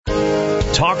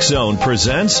Talk Zone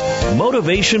presents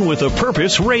Motivation with a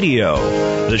Purpose Radio,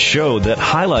 the show that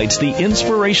highlights the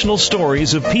inspirational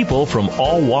stories of people from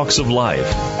all walks of life.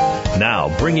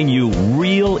 Now, bringing you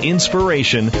real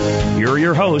inspiration, here are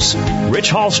your hosts, Rich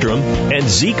Hallstrom and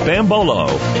Zeke Bambolo.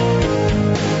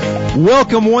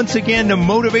 Welcome once again to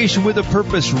Motivation with a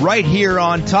Purpose right here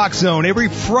on Talk Zone every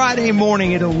Friday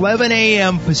morning at 11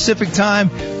 a.m. Pacific Time,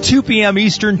 2 p.m.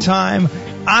 Eastern Time.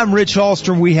 I'm Rich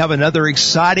Hallstrom. We have another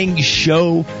exciting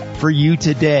show for you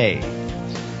today.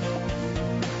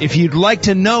 If you'd like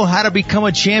to know how to become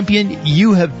a champion,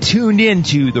 you have tuned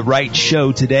into the right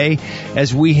show today,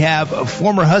 as we have a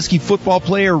former Husky football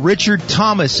player, Richard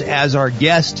Thomas, as our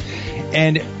guest,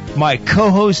 and my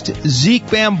co-host, Zeke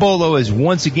Bambolo, is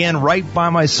once again right by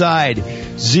my side.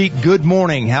 Zeke, good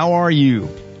morning. How are you?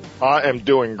 I am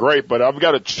doing great, but I've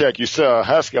got to check. You said a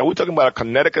Husky. Are we talking about a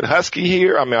Connecticut Husky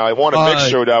here? I mean, I want to make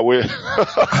sure that we're...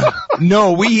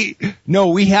 No, we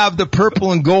have the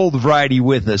purple and gold variety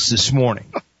with us this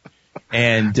morning.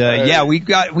 And,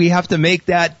 we have to make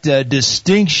that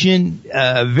distinction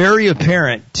very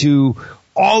apparent to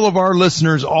all of our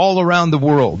listeners all around the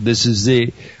world. This is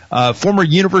the former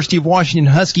University of Washington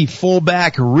Husky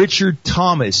fullback Richard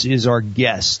Thomas is our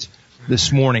guest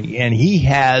this morning, and he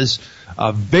has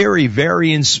a very,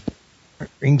 very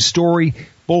inspiring story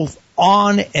both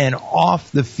on and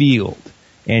off the field.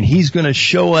 And he's going to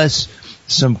show us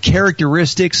some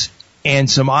characteristics and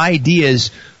some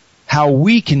ideas how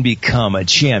we can become a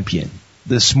champion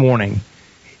this morning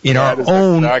in our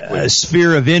own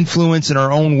sphere of influence in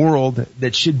our own world.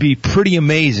 That should be pretty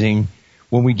amazing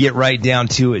when we get right down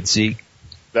to it, Zeke.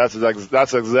 That's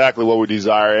exactly what we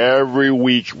desire. Every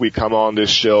week we come on this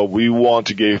show, we want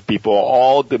to give people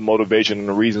all the motivation and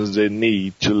the reasons they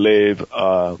need to live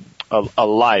a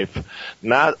life,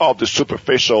 not of the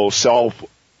superficial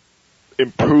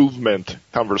self-improvement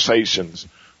conversations,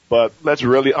 but let's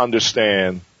really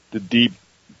understand the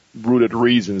deep-rooted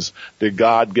reasons, the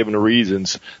God-given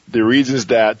reasons, the reasons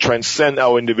that transcend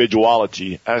our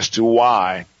individuality as to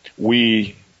why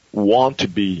we want to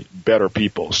be better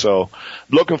people. So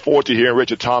looking forward to hearing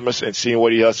Richard Thomas and seeing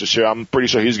what he has to share. I'm pretty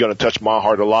sure he's going to touch my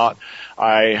heart a lot.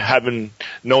 I haven't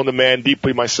known the man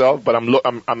deeply myself, but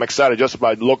I'm excited just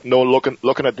about looking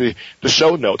at the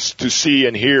show notes to see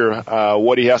and hear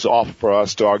what he has to offer for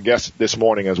us, to our guests this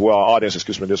morning as well, our audience,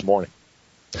 this morning.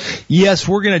 Yes,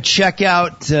 we're going to check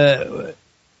out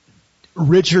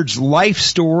Richard's life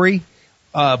story,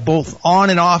 both on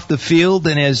and off the field,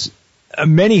 and as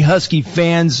many Husky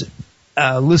fans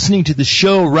listening to the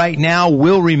show right now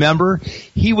will remember,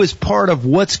 he was part of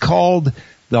what's called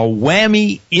the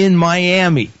Whammy in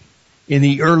Miami in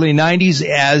the early 90s,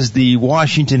 as the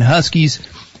Washington Huskies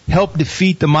helped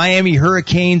defeat the Miami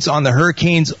Hurricanes on the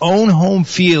Hurricanes' own home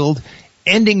field,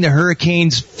 ending the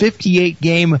Hurricanes'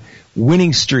 58-game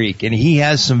winning streak. And he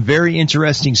has some very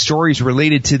interesting stories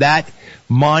related to that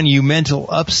monumental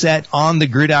upset on the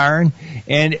gridiron.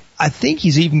 And I think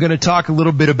he's even going to talk a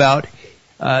little bit about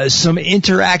some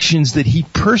interactions that he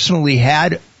personally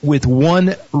had with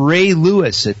one Ray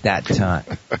Lewis at that time.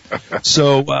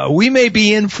 So we may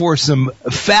be in for some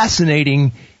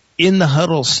fascinating in the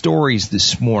huddle stories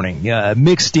this morning,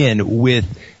 mixed in with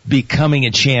becoming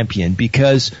a champion,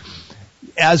 because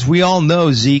as we all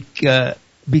know, Zeke,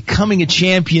 becoming a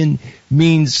champion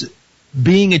means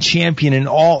being a champion in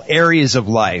all areas of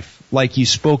life, like you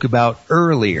spoke about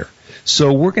earlier.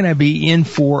 So we're going to be in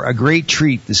for a great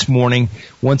treat this morning,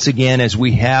 once again, as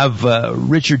we have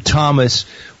Richard Thomas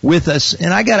with us.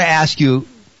 And I got to ask you,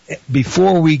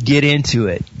 before we get into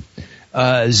it,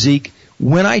 Zeke,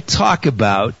 when I talk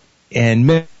about and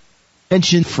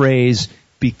mention the phrase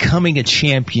becoming a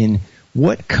champion,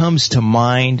 what comes to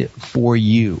mind for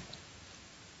you?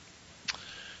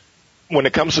 When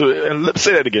it comes to, and let's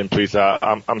say that again, please.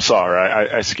 I'm sorry,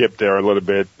 I skipped there a little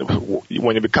bit.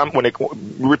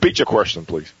 Repeat your question,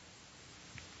 please.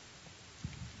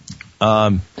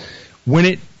 When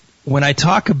I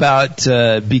talk about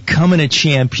becoming a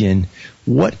champion,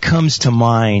 what comes to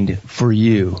mind for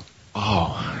you?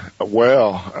 Oh,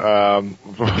 well,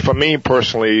 for me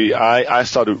personally, I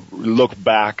started to look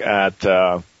back at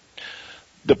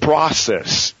the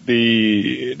process,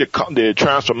 the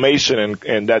transformation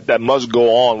and that must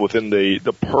go on within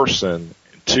the person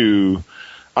to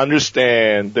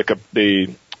understand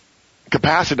the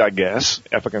capacity, I guess,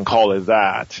 if I can call it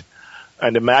that,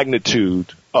 and the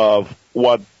magnitude of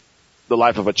what the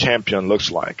life of a champion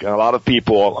looks like. And a lot of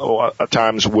people at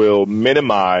times will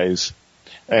minimize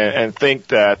and think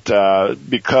that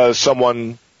because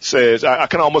someone says, I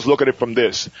can almost look at it from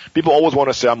this. People always want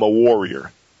to say I'm a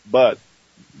warrior, but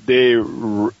they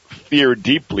fear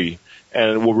deeply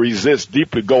and will resist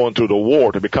deeply going through the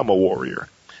war to become a warrior.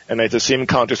 And it's the same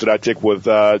context that I take with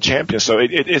champions. So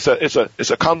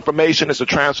it's a confirmation, it's a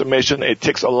transformation. It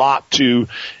takes a lot to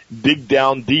dig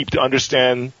down deep to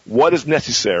understand what is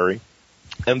necessary,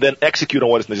 and then execute on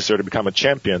what is necessary to become a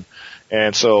champion.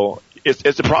 And so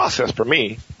it's a process for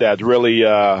me that really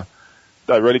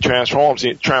transforms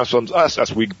us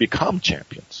as we become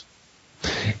champions.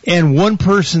 And one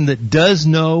person that does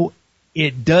know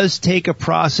it does take a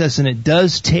process and it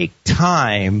does take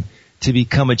time to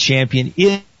become a champion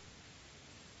is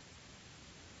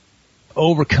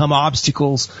overcome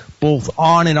obstacles both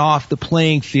on and off the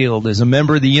playing field. As a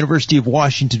member of the University of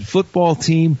Washington football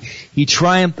team, he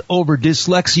triumphed over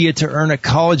dyslexia to earn a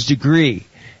college degree.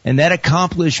 And that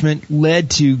accomplishment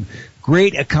led to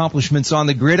great accomplishments on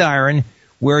the gridiron,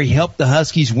 where he helped the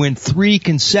Huskies win 3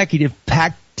 consecutive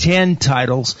Pac-10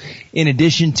 titles, in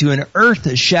addition to an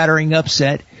earth-shattering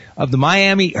upset of the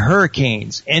Miami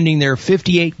Hurricanes, ending their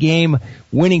 58-game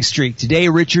winning streak. Today,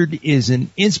 Richard is an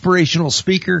inspirational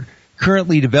speaker,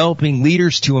 currently developing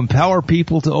leaders to empower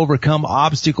people to overcome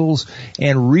obstacles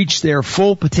and reach their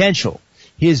full potential.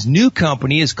 His new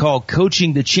company is called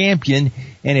Coaching the Champion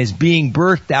and is being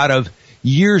birthed out of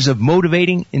years of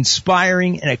motivating,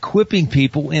 inspiring, and equipping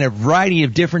people in a variety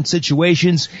of different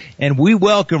situations. And we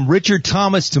welcome Richard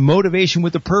Thomas to Motivation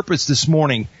with a Purpose this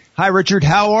morning. Hi, Richard.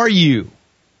 How are you?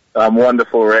 I'm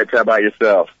wonderful, Rich. How about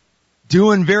yourself?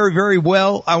 Doing very, very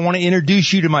well. I want to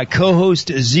introduce you to my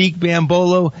co-host, Zeke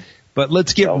Bambolo. But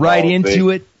let's get right into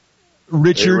it,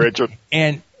 Richard. Hey,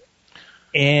 Richard.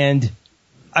 And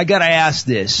I got to ask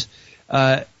this.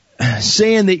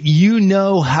 Saying that you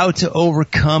know how to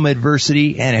overcome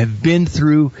adversity and have been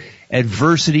through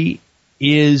adversity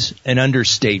is an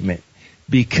understatement.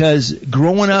 Because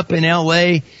growing up in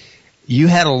L.A., you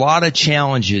had a lot of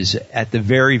challenges at the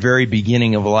very, very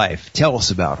beginning of life. Tell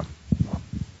us about them.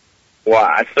 Well,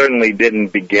 I certainly didn't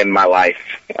begin my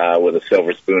life with a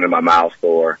silver spoon in my mouth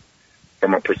or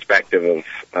from a perspective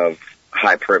of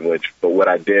high privilege. But what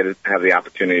I did have the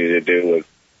opportunity to do was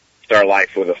start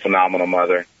life with a phenomenal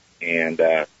mother and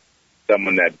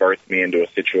someone that birthed me into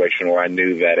a situation where I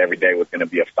knew that every day was going to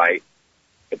be a fight,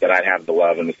 but that I'd have the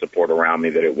love and the support around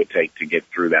me that it would take to get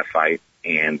through that fight.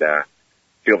 And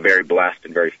feel very blessed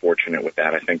and very fortunate with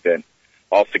that. I think that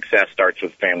all success starts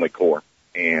with family core.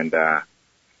 And,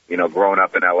 growing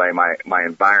up in L.A., my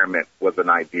environment wasn't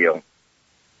ideal,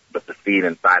 but the seed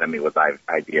inside of me was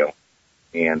ideal.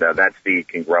 And that seed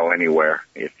can grow anywhere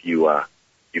if you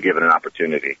give it an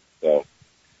opportunity. So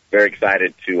very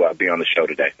excited to be on the show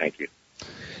today. Thank you.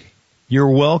 You're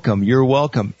welcome. You're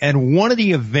welcome. And one of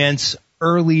the events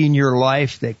early in your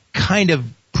life that kind of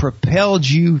propelled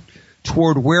you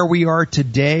toward where we are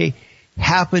today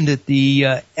happened at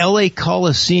the L.A.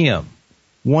 Coliseum.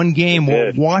 One game,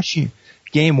 Washington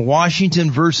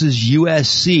versus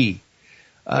USC.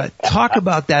 Talk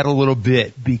about that a little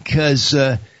bit, because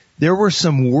there were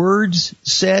some words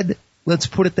said, let's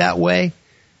put it that way,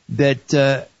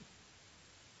 that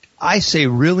I say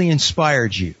really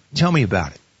inspired you. Tell me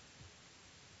about it.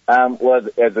 Well,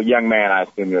 as a young man, I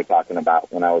assume you were talking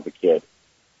about when I was a kid.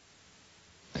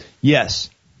 Yes.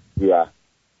 Yeah.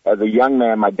 As a young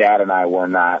man, my dad and I were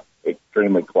not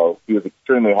extremely close. He was an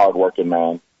extremely hardworking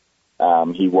man.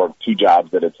 He worked 2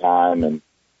 jobs at a time, and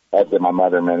as did my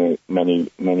mother many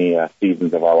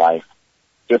seasons of our life,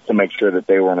 just to make sure that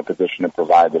they were in a position to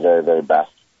provide the very, very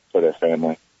best for their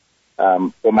family.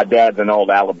 Well, my dad's an old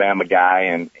Alabama guy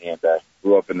and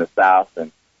grew up in the South,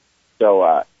 and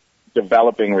so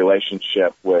developing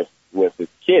relationship with his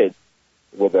kids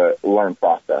was a learned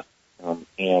process.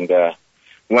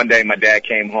 One day my dad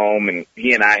came home, and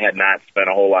he and I had not spent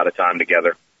a whole lot of time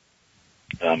together.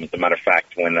 As a matter of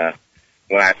fact, when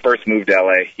I first moved to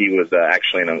LA, he was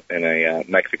actually in a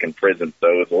Mexican prison, so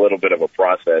it was a little bit of a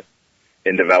process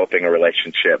in developing a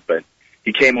relationship. But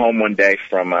he came home one day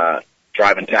from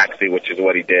driving taxi, which is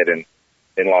what he did in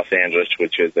Los Angeles,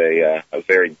 which is a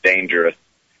very dangerous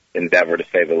endeavor, to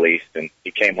say the least. And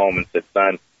he came home and said,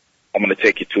 "Son, I'm going to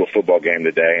take you to a football game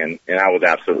today." And I was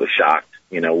absolutely shocked.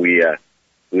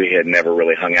 We had never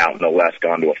really hung out, no less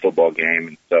gone to a football game.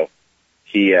 And so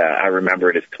I remember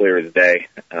it as clear as day,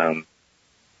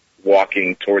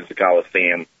 walking towards the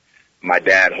Coliseum, my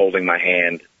dad holding my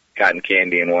hand, cotton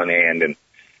candy in one hand, and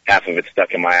half of it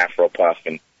stuck in my Afro puff.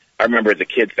 And I remember as a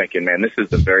kid thinking, man, this is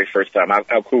the very first time.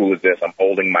 How cool is this? I'm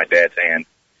holding my dad's hand.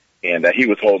 And he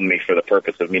was holding me for the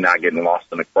purpose of me not getting lost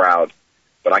in the crowd.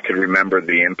 But I could remember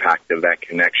the impact of that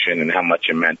connection and how much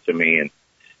it meant to me. And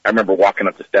I remember walking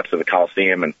up the steps of the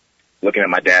Coliseum and looking at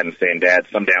my dad and saying, "Dad,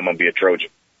 someday I'm going to be a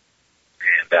Trojan."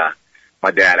 And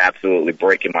my dad absolutely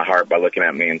breaking my heart by looking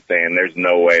at me and saying, there's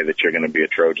no way that you're going to be a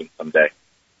Trojan someday.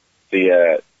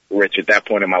 Rich, at that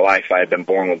point in my life, I had been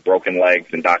born with broken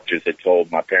legs, and doctors had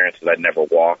told my parents that I'd never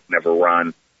walk, never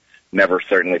run, never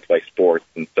certainly play sports.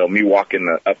 And so me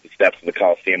walking up the steps of the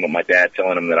Coliseum with my dad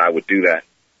telling him that I would do that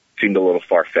seemed a little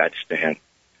far-fetched to him.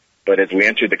 But as we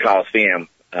entered the Coliseum,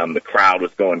 the crowd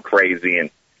was going crazy, and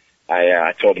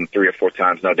I told him 3 or 4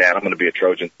 times, no, Dad, I'm going to be a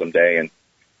Trojan someday. And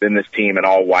then this team in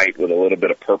all white with a little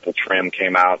bit of purple trim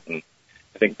came out, and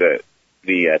I think the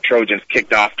Trojans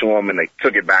kicked off to them, and they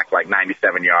took it back like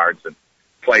 97 yards. And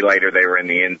play later, they were in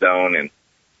the end zone, and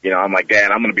I'm like,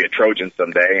 Dad, I'm going to be a Trojan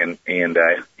someday, and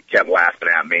he kept laughing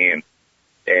at me,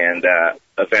 and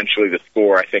eventually the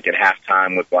score, I think at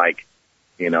halftime, was like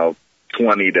 20-3,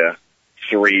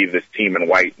 this team in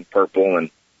white and purple, and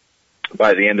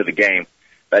by the end of the game,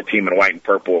 that team in white and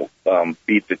purple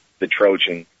beat the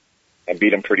Trojans and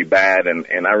beat them pretty bad.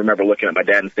 And I remember looking at my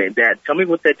dad and saying, Dad, tell me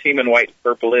what that team in white and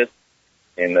purple is.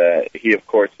 And he, of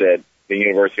course, said the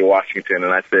University of Washington.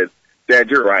 And I said, Dad,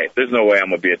 you're right. There's no way I'm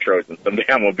going to be a Trojan. Someday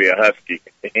I'm going to be a Husky.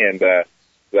 And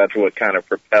that's what kind of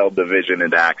propelled the vision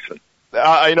into action.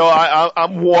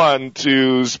 I'm one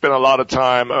to spend a lot of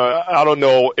time. I don't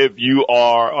know if you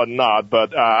are or not,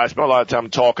 but I spend a lot of time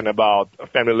talking about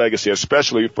family legacy,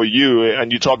 especially for you.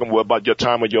 And you're talking about your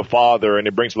time with your father, and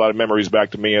it brings a lot of memories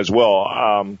back to me as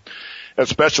well.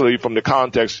 Especially from the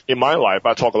context in my life,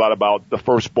 I talk a lot about the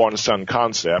firstborn son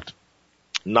concept,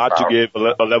 not to give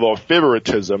a level of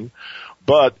favoritism,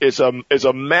 but it's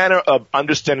a manner of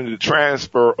understanding the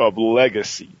transfer of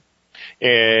legacy.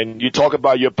 And you talk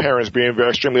about your parents being very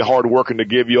extremely hardworking to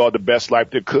give you all the best life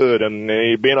they could, and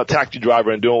being a taxi driver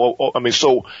and doing.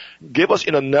 So give us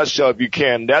in a nutshell, if you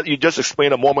can, that you just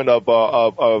explained a moment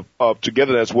of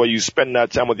togetherness where you spend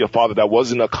that time with your father. That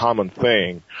wasn't a common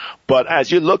thing, but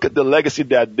as you look at the legacy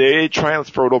that they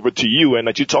transferred over to you, and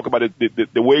that you talk about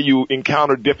the way you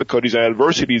encounter difficulties and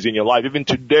adversities in your life, even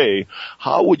today,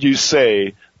 how would you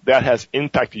say that has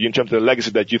impacted you in terms of the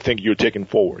legacy that you think you're taking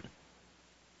forward?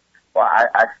 Well,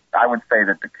 I would say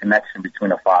that the connection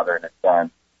between a father and a son,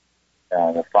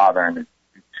 the father and his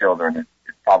children, is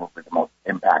probably the most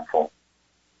impactful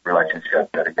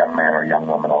relationship that a young man or a young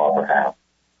woman will ever have.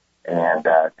 And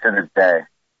to this day,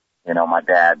 my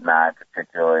dad and I,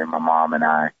 particularly my mom and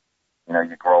I,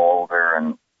 you grow older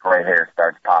and gray hair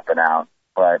starts popping out.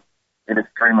 But it is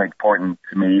extremely important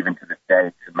to me, even to this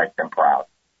day, to make them proud.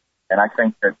 And I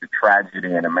think that the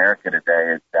tragedy in America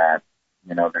today is that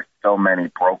there's so many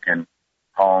broken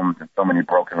homes and so many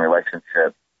broken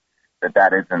relationships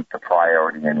that isn't the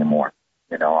priority anymore.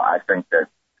 I think that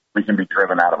we can be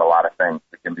driven out of a lot of things.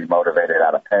 We can be motivated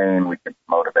out of pain. We can be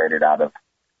motivated out of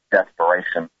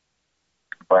desperation.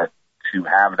 But to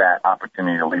have that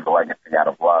opportunity to leave a legacy out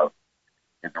of love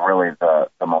is really the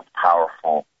most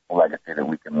powerful legacy that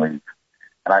we can leave.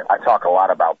 And I talk a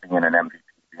lot about being an MVP,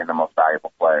 being the most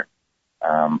valuable player.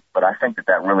 But I think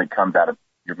that really comes out of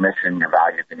your mission, your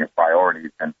values, and your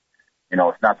priorities. And,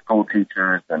 it's not school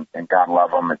teachers and God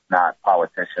love them. It's not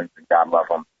politicians and God love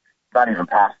them. It's not even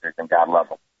pastors and God love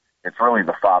them. It's really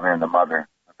the father and the mother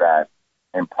that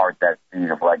impart that seed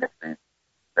of legacy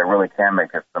that really can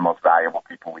make us the most valuable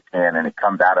people we can. And it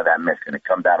comes out of that mission. It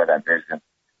comes out of that vision.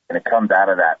 And it comes out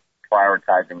of that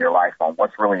prioritizing your life on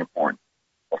what's really important.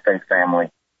 Well, faith,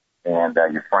 family, and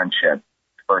your friendship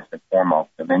first and foremost.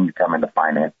 And then you come into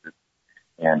finances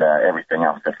and everything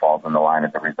else that falls in the line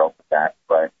as a result of that.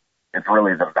 But it's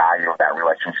really the value of that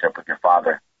relationship with your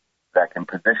father that can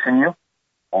position you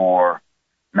or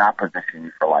not position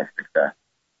you for life success.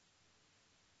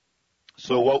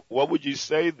 So what would you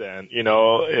say then?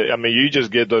 You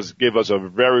just give us a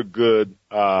very good,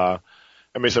 some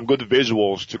good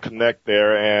visuals to connect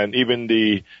there, and even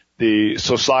the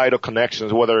societal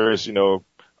connections, whether it's,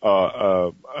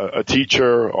 a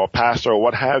teacher or pastor or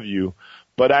what have you.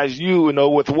 But as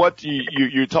with what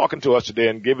you're talking to us today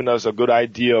and giving us a good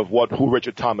idea of who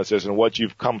Richard Thomas is and what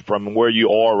you've come from and where you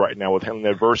are right now with handling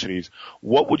adversities,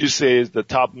 what would you say is the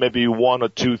top maybe 1 or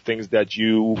 2 things that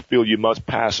you feel you must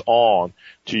pass on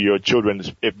to your children,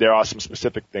 if there are some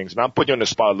specific things? And I'm putting you on the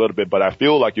spot a little bit, but I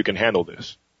feel like you can handle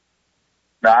this.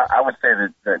 No, I would say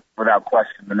that without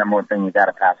question, the number one thing you got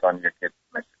to pass on to your kids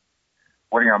is mission.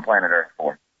 What are you on planet Earth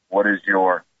for? What is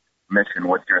your mission?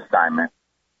 What's your assignment?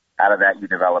 Out of that, you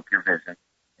develop your vision,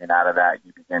 and out of that,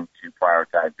 you begin to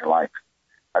prioritize your life.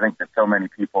 I think that so many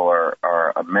people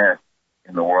are amiss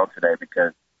in the world today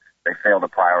because they fail to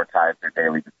prioritize their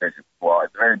daily decisions. Well,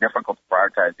 it's very difficult to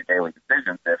prioritize your daily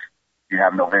decisions if you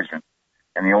have no vision.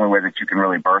 And the only way that you can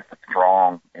really birth a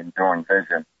strong, enduring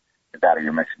vision is out of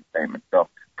your mission statement. So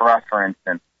for us, for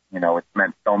instance, it's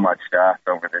meant so much to us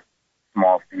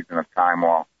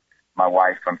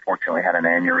unfortunately had an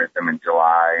aneurysm in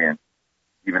July, and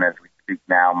even as we speak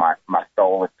now, my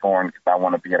soul is torn because I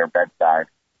want to be at her bedside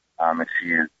as she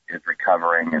is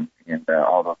recovering and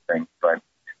all those things. But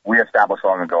we established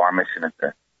long ago our mission is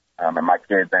this, and my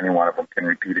kids, any one of them, can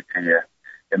repeat it to you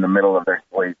in the middle of their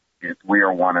sleep, is we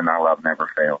are one and our love never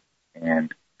fails.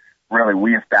 And really,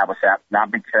 we establish that not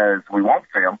because we won't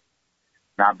fail,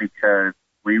 not because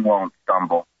we won't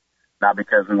stumble, not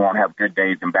because we won't have good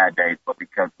days and bad days, but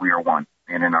because we are one.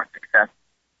 And in our success,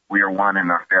 we are one. In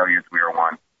our failures, we are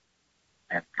one.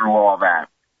 And through all that,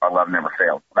 our love never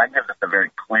fails. So that gives us a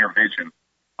very clear vision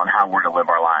on how we're to live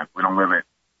our lives. We don't live it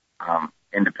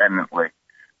independently.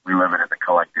 We live it as a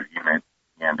collective unit.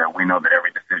 And we know that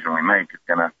every decision we make is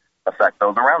going to affect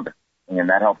those around us. And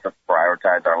that helps us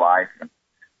prioritize our life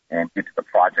and get to the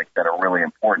projects that are really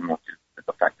important, which is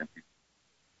affecting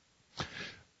people.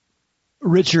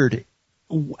 Richard,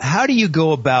 how do you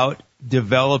go about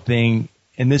developing,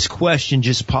 and this question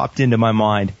just popped into my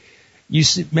mind, you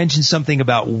mentioned something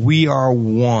about we are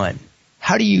one.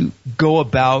 How do you go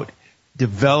about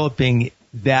developing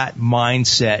that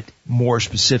mindset more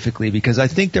specifically? Because I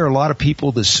think there are a lot of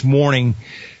people this morning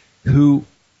who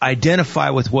identify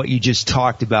with what you just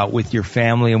talked about with your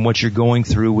family and what you're going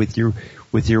through with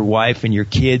your wife and your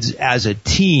kids as a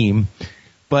team,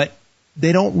 but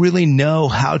they don't really know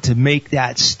how to make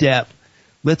that step.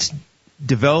 Let's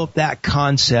develop that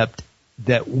concept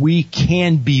that we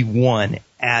can be one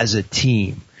as a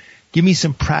team. Give me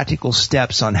some practical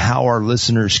steps on how our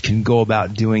listeners can go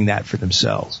about doing that for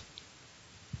themselves.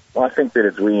 Well, I think that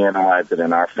as we analyze it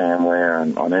in our family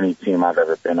and on any team I've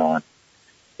ever been on,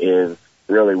 is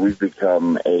really we've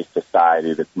become a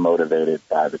society that's motivated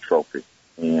by the trophy.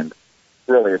 And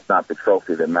really it's not the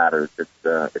trophy that matters. It's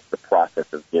the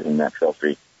process of getting that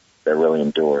trophy that really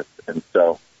endures. And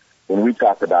so when we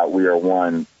talk about we are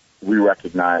one, we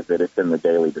recognize that it's in the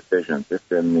daily decisions.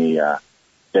 It's in the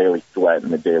daily sweat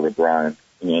and the daily grind.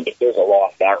 And if there's a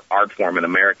lost art form in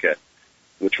America,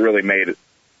 which really made,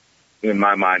 in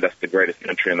my mind, us the greatest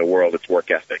country in the world, it's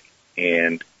work ethic.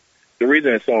 And the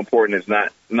reason it's so important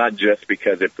is not just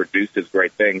because it produces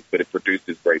great things, but it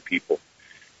produces great people.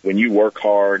 When you work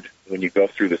hard, when you go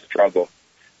through the struggle,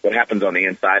 what happens on the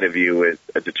inside of you is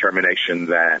a determination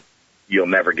that you'll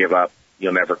never give up,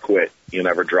 you'll never quit, you'll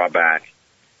never draw back,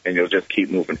 and you'll just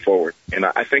keep moving forward. And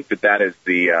I think that is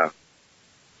the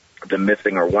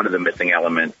missing, or one of the missing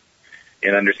elements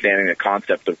in understanding the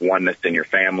concept of oneness in your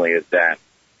family, is that,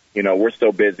 we're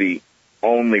so busy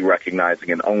only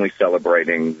recognizing and only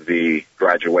celebrating the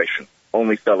graduation,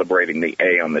 only celebrating the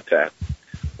A on the test,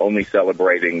 only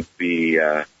celebrating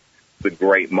the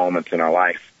great moments in our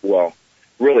life. Well,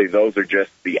 really, those are just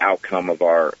the outcome of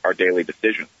our daily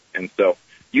decisions. And so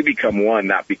you become one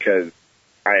not because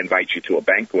I invite you to a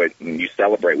banquet and you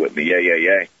celebrate with me,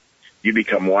 yay. You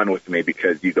become one with me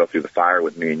because you go through the fire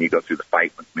with me and you go through the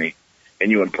fight with me,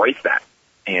 and you embrace that.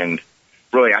 And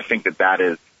really, I think that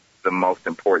is the most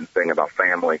important thing about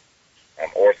family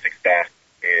or success,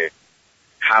 is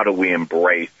how do we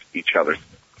embrace each other's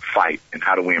fight, and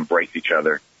how do we embrace each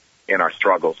other in our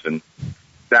struggles. And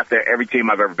that's every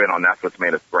team I've ever been on, that's what's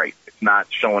made us great. It's not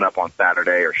showing up on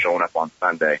Saturday or showing up on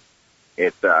Sunday.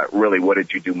 It's really, what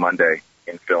did you do Monday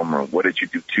in film room? What did you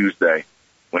do Tuesday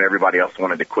when everybody else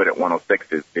wanted to quit at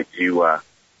 106s? Did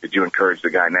you encourage the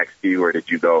guy next to you, or did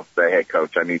you go say, hey,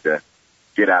 coach, I need to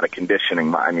get out of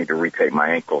conditioning. I need to retape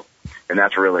my ankle. And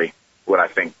that's really what I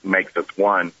think makes us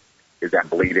one, is that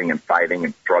bleeding and fighting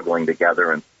and struggling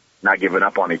together and not giving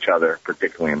up on each other,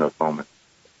 particularly in those moments.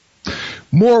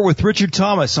 More with Richard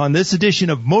Thomas on this edition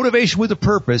of Motivation with a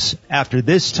Purpose after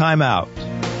this time out.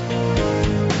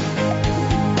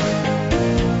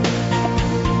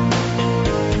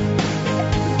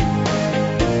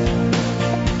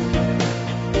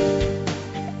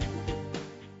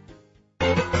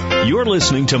 You're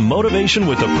listening to Motivation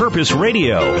with a Purpose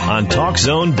Radio on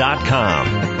TalkZone.com.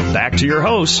 Back to your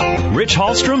hosts, Rich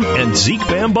Hallstrom and Zeke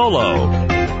Bambolo.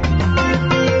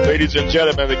 Ladies and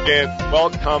gentlemen, again,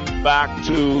 welcome back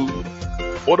to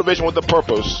Motivation with a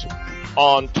Purpose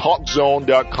on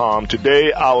TalkZone.com.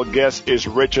 Today, our guest is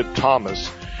Richard Thomas,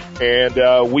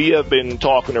 and we have been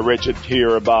talking to Richard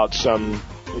here about some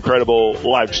incredible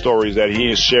life stories that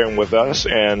he is sharing with us,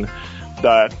 and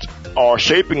that are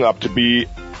shaping up to be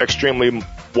extremely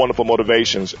wonderful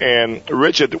motivations. And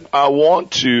Richard, I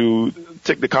want to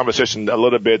take the conversation a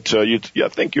little bit. I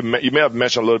think you may have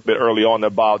mentioned a little bit early on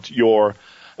about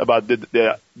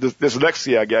the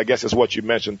dyslexia, I guess is what you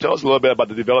mentioned. Tell us a little bit about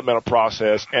the developmental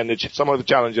process and some of the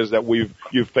challenges that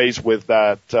you've faced with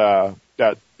that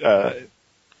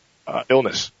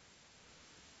illness.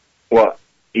 Well,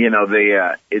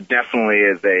 it definitely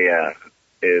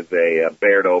is a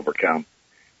bear to overcome.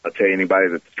 I'll tell you, anybody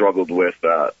that's struggled with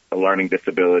a learning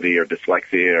disability or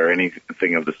dyslexia or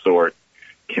anything of the sort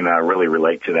can really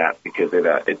relate to that, because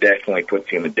it definitely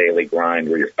puts you in a daily grind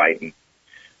where you're fighting.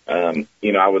 I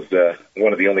was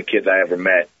one of the only kids I ever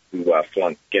met who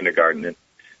flunked kindergarten. And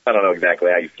I don't know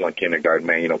exactly how you flunk kindergarten,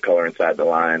 man. Color inside the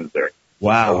lines or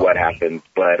what happened.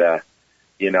 But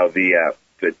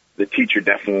the teacher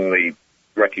definitely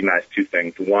recognized two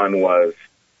things. One was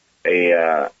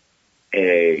a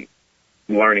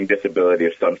learning disability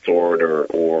of some sort,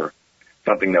 or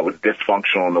something that was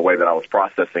dysfunctional in the way that I was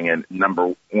processing it,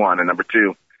 number one. And number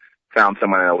two, found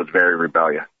someone that was very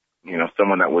rebellious,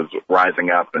 someone that was rising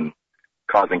up and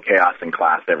causing chaos in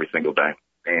class every single day.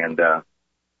 And,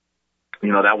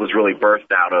 that was really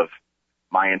birthed out of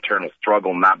my internal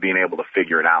struggle, not being able to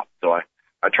figure it out. So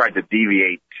I tried to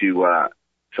deviate to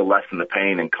lessen the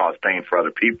pain and cause pain for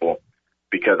other people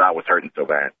because I was hurting so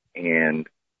bad. And,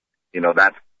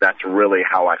 that's really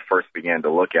how I first began to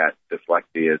look at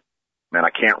dyslexia. Man, I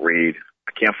can't read.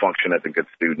 I can't function as a good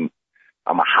student.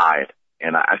 I'm a hide.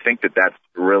 And I think that that's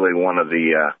really one of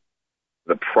the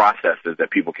processes that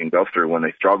people can go through when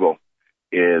they struggle,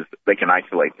 is they can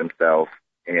isolate themselves,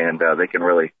 and they can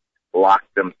really lock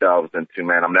themselves into,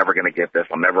 man, I'm never going to get this.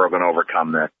 I'm never going to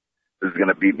overcome this. This is going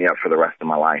to beat me up for the rest of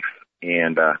my life.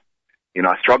 And,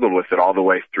 I struggled with it all the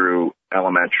way through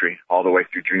elementary, all the way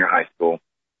through junior high school,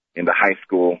 into high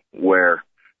school, where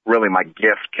really my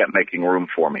gift kept making room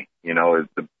for me.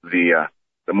 The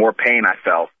more pain I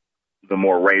felt, the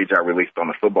more rage I released on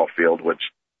the football field, which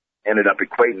ended up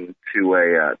equating to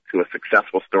a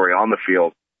successful story on the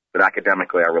field, but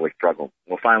academically I really struggled.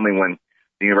 Well, finally, when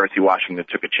the University of Washington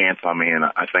took a chance on me, and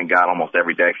I thank God almost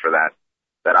every day for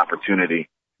that opportunity,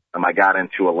 I got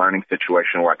into a learning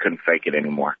situation where I couldn't fake it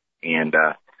anymore, and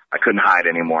I couldn't hide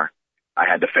anymore. I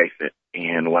had to face it.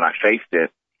 And when I faced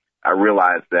it, I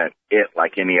realized that it,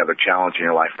 like any other challenge in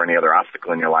your life or any other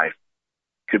obstacle in your life,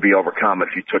 could be overcome if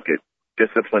you took it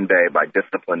discipline day by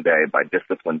discipline day by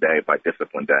discipline day by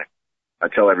discipline day. I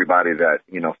tell everybody that,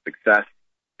 success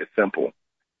is simple.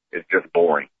 It's just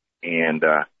boring. And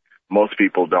most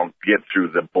people don't get through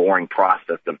the boring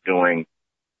process of doing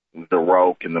the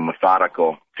rote and the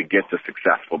methodical to get to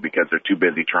successful, because they're too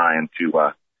busy trying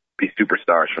to be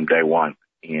superstars from day one.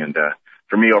 And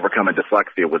for me, overcoming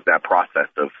dyslexia was that process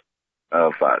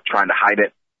of trying to hide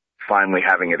it, finally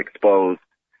having it exposed,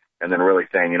 and then really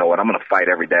saying, you know what, I'm going to fight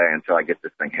every day until I get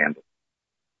this thing handled.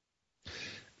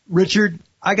 Richard,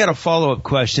 I got a follow-up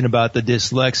question about the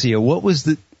dyslexia. What was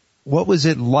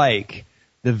it like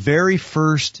the very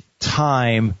first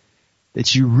time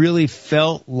that you really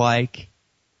felt like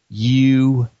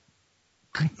you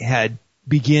had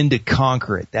begun to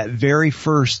conquer it? That very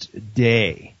first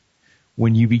day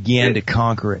when you began to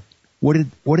conquer it, what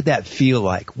did that feel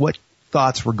like? What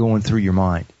thoughts were going through your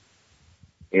mind?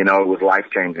 It was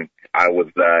life-changing. I was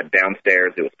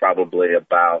downstairs. It was probably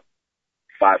about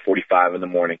 5:45 in the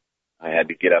morning. I had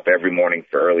to get up every morning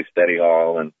for early study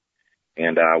hall, and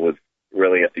I was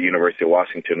really at the University of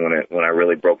Washington when I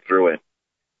really broke through it,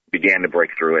 began to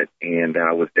break through it. And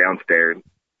I was downstairs.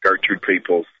 Gertrude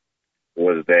Peoples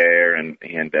was there, and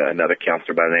another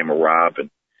counselor by the name of Rob, and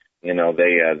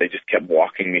they just kept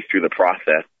walking me through the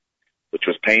process, which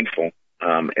was painful.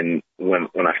 And when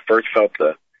I first felt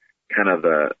the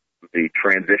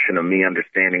transition of me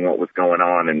understanding what was going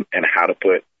on and how to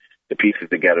put the pieces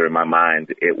together in my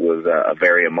mind, it was a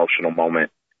very emotional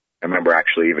moment. I remember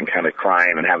actually even kind of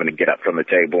crying and having to get up from the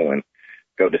table and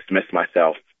go dismiss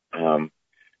myself.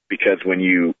 Because when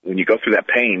you go through that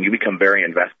pain, you become very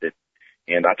invested.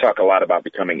 And I talk a lot about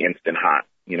becoming instant hot.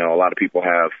 A lot of people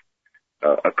have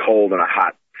a cold and a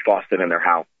hot faucet in their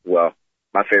house. Well,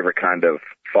 my favorite kind of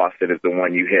faucet is the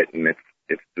one you hit, and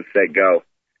it's to say go,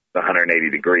 it's 180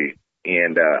 degrees.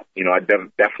 And, I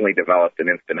definitely developed an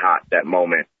instant hot that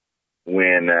moment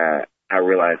when I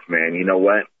realized, man, you know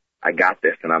what? I got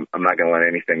this, and I'm not going to let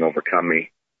anything overcome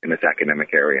me in this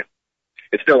academic area.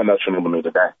 It's still emotional to me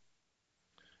today.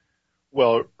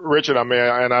 Well, Richard, I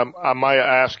might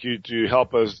ask you to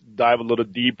help us dive a little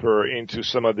deeper into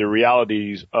some of the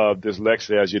realities of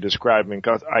dyslexia as you described,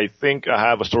 because I think I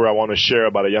have a story I want to share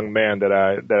about a young man that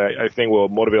I think will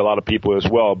motivate a lot of people as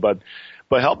well. But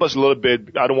help us a little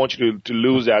bit. I don't want you to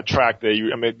lose that track there.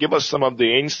 Give us some of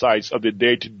the insights of the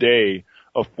day-to-day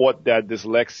of what that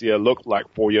dyslexia looked like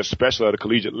for you, especially at a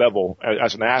collegiate level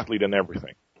as an athlete and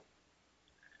everything.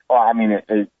 Well,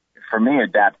 for me,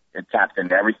 it taps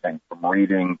into everything from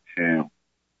reading to,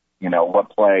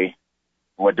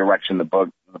 what direction the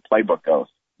playbook goes,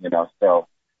 So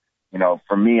You know,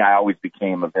 for me, I always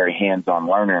became a very hands-on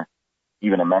learner,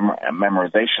 even a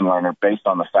memorization learner, based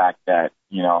on the fact that,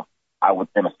 you know, I was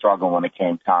going to struggle when it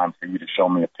came time for you to show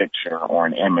me a picture or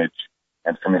an image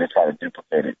and for me to try to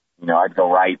duplicate it. You know, I'd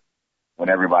go right when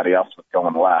everybody else was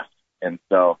going left. And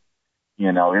so,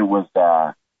 you know, it was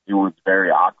very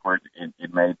awkward.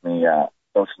 It made me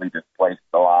socially displaced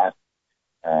a lot.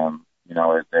 You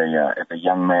know, as a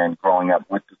young man growing up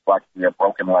with dyslexia,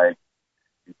 broken legs,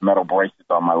 these metal braces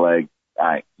on my legs,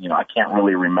 I can't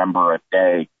really remember a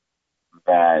day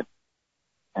that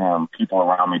people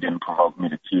around me didn't provoke me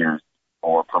to tears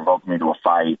or provoke me to a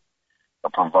fight or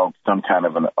provoke some kind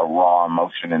of a raw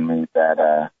emotion in me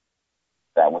that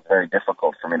was very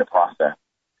difficult for me to process.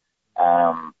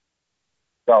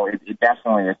 So it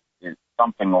definitely is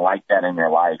something like that in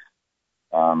your life.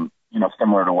 You know,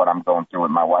 similar to what I'm going through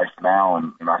with my wife now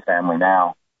and our family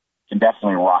now, can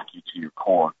definitely rock you to your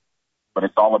core. But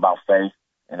it's all about faith,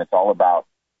 and it's all about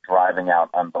driving out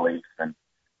unbelief and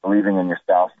believing in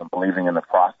yourself and believing in the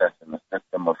process and the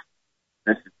system of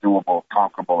this is doable,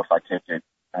 conquerable if I take it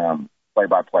play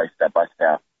by play, step by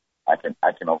step. I can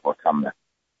overcome this.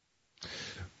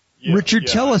 Yeah, Richard,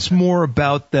 tell us more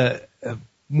about the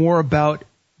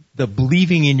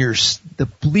believing in yourself.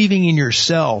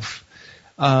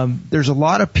 There's a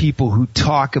lot of people who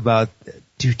talk about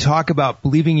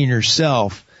believing in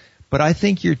yourself, but I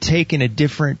think you're taking a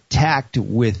different tact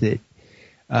with it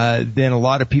than a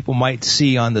lot of people might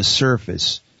see on the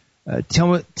surface.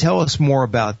 Tell us more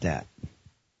about that.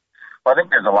 Well, I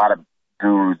think there's a lot of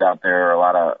gurus out there, a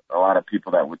lot of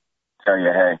people that would tell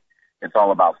you, hey, it's all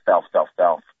about self.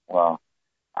 Well,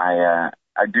 I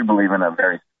do believe in a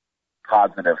very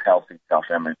positive, healthy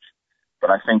self-image,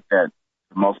 but I think that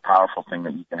the most powerful thing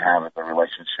that you can have is a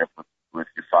relationship with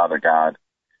your Father God,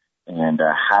 and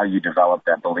how you develop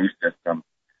that belief system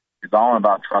is all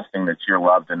about trusting that you're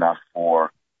loved enough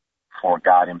for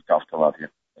God Himself to love you,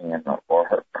 and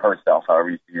or herself, however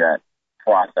you see that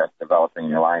process developing in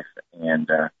your life. And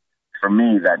for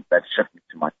me, that shook me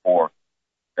to my core.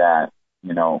 That,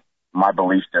 you know, my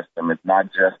belief system is not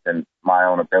just in my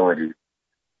own abilities,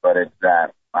 but it's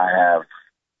that I have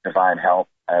divine help,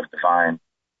 I have divine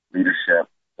leadership,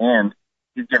 and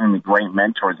He's given me great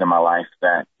mentors in my life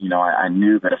that, you know, I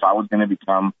knew that if I was going to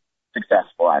become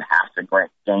successful, I'd have to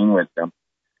gain wisdom.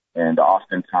 And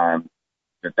oftentimes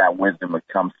that wisdom would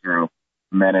come through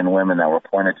men and women that were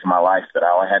pointed to my life, that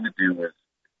all I had to do was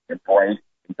embrace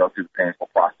and go through the painful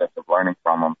process of learning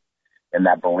from them, and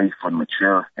that belief would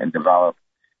mature and develop.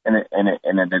 And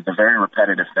it's a very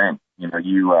repetitive thing. You know,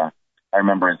 I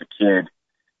remember as a kid,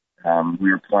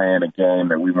 we were playing a game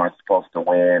that we weren't supposed to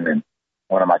win, and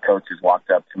one of my coaches walked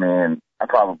up to me, and I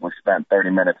probably spent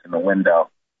 30 minutes in the window,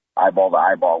 eyeball to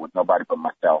eyeball with nobody but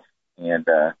myself. And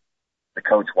the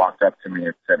coach walked up to me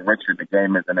and said, "Richard, the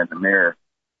game isn't in the mirror.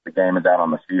 The game is out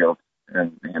on the field."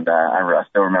 And I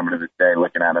still remember to this day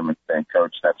looking at him and saying,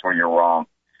 "Coach, that's where you're wrong.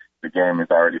 The game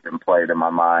has already been played in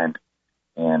my mind.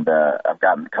 And I've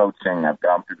gotten the coaching. I've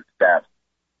gone through the steps.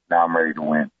 Now I'm ready to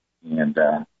win." And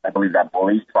I believe that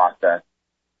belief process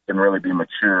can really be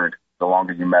matured the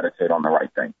longer you meditate on the right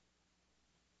thing.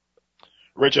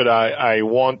 Richard, I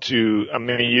want to, I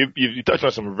mean, you touched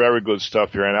on some very good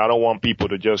stuff here, and I don't want people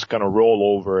to just kind of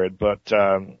roll over it, but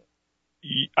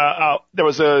there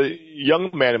was a young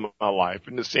man in my life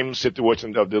in the same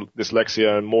situation of the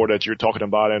dyslexia and more that you're talking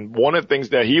about, and one of the things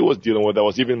that he was dealing with that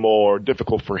was even more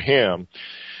difficult for him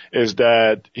is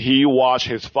that he watched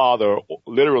his father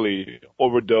literally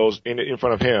overdose in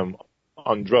front of him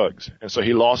on drugs, and so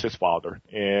he lost his father.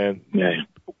 And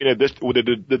you know,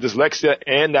 the dyslexia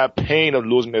and that pain of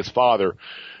losing his father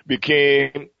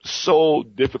became so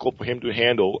difficult for him to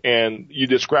handle. And you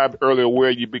described earlier where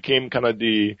you became kind of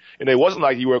and it wasn't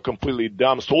like you were completely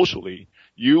dumb socially.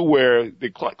 You were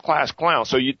the class clown,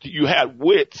 so you had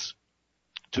wits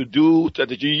to do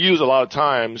that you use a lot of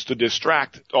times to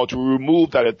distract or to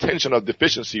remove that attention of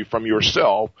deficiency from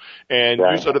yourself and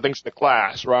use other things in the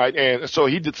class, right? And so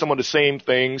he did some of the same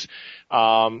things.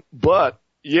 But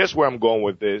yes, where I'm going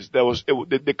with this, for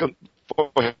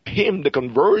him, the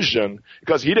conversion,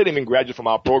 because he didn't even graduate from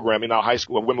our program in our high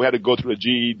school when we had to go through the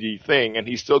GED thing, and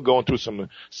he's still going through some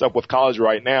stuff with college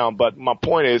right now. But my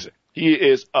point is, he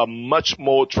is a much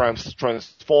more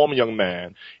transformed young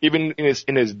man, even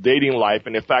in his dating life,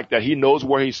 and the fact that he knows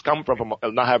where he's come from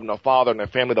not having a father and a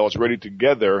family that was really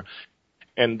together,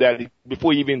 and that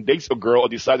before he even dates a girl or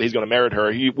decides that he's going to marry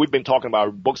her, we've been talking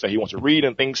about books that he wants to read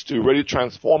and things to really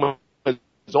transform his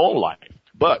own life.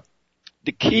 But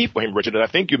the key for him, Richard, and I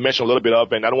think you mentioned a little bit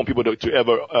of, and I don't want people to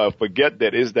ever forget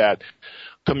that, is that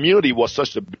community was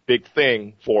such a big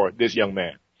thing for this young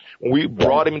man. We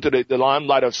brought him into the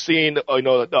limelight of seeing,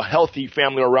 the healthy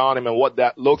family around him and what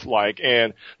that looks like.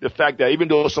 And the fact that even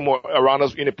though someone around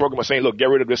us in the program was saying, look, get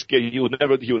rid of this kid, he would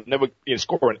never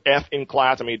score an F in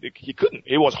class. I mean, he couldn't.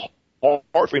 It was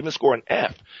hard for him to score an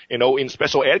F, in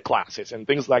special ed classes and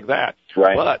things like that.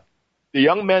 Right. But the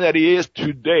young man that he is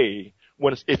today,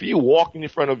 if he walked in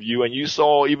front of you and you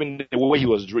saw even the way he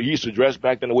used to dress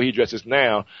back then, the way he dresses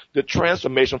now, the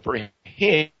transformation for him,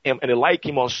 and it light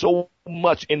came on so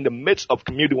much in the midst of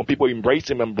community when people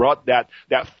embraced him and brought that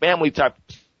family type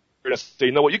to say,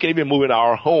 you know what, you can even move into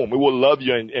our home. We will love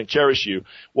you and cherish you.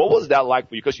 What was that like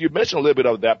for you? Because you mentioned a little bit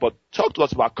of that, but talk to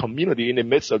us about community in the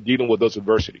midst of dealing with those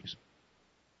adversities.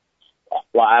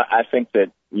 Well, I think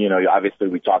that, obviously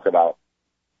we talk about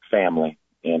family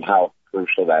and how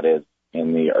crucial that is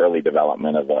in the early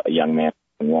development of a young man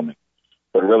and woman.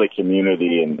 But really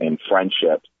community and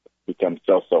friendships become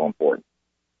so important.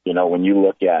 When you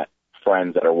look at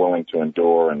friends that are willing to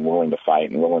endure and willing to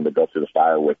fight and willing to go through the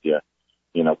fire with you,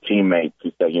 teammates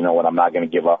who say, you know what, I'm not going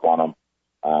to give up on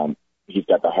him. He's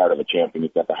got the heart of a champion.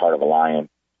 He's got the heart of a lion.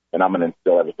 And I'm going to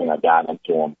instill everything I got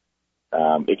into him.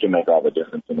 It can make all the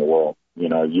difference in the world. You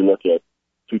look at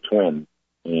two twins,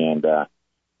 and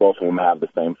both of them have the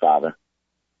same father.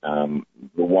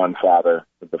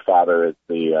 The father is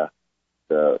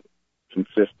the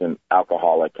consistent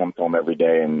alcoholic, comes home every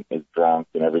day and is drunk,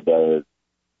 and every day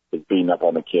is beating up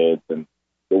on the kids. And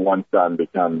the one son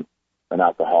becomes an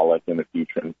alcoholic in the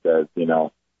future and says,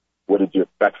 what did you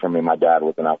expect from me? My dad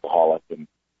was an alcoholic. And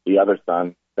the other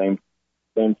son, same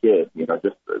kid,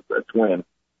 just a twin,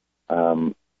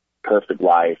 perfect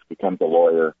life, becomes a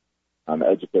lawyer,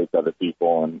 educates other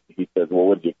people. And he says, well,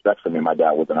 what did you expect from me? My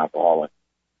dad was an alcoholic.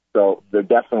 So they're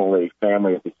definitely,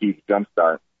 family is a huge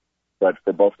jumpstart. But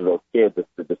for both of those kids, it's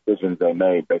the decisions they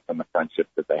made based on the friendships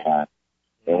that they had.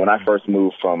 And when I first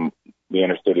moved from the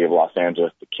inner city of Los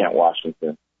Angeles to Kent,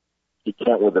 Washington,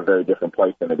 Kent was a very different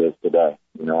place than it is today.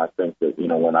 I think that,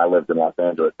 when I lived in Los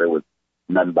Angeles, there was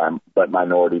none but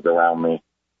minorities around me,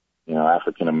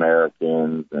 African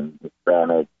Americans and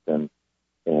Hispanics and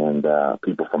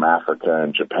people from Africa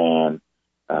and Japan.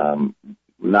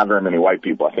 Not very many white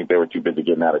people. I think they were too busy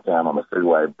getting out of town on the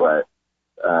freeway. But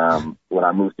when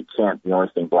I moved to Kent, the only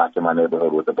thing black in my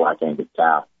neighborhood was a black Angus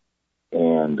cow.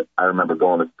 And I remember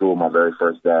going to school my very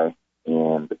first day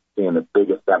and seeing the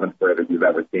biggest seventh grader you've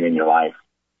ever seen in your life.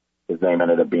 His name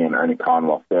ended up being Ernie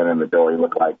Conwell. Standing in the door, he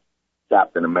looked like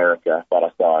Captain America. I thought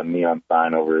I saw a neon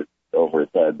sign over his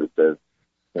head that says,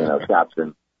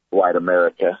 Captain White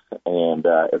America. And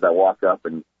as I walk up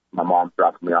and my mom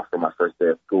dropped me off for my first day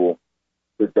of school,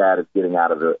 his dad is getting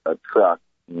out of a truck,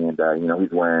 and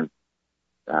he's wearing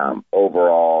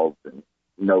overalls and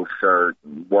no shirt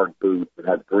and work boots and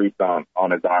has grease on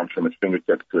his arms from his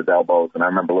fingertips to his elbows. And I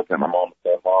remember looking at my mom and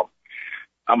saying, Mom,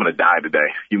 I'm going to die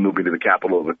today. You moved me to the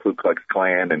capital of the Ku Klux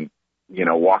Klan, and,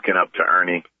 walking up to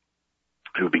Ernie,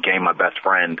 who became my best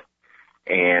friend,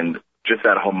 and just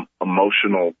that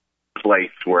emotional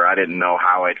place where I didn't know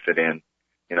how I'd fit in.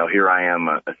 Here I am,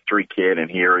 a street kid,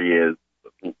 and here he is,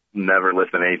 never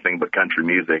listened to anything but country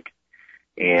music.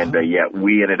 And yet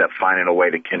we ended up finding a way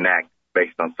to connect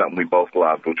based on something we both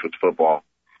loved, which was football.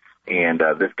 And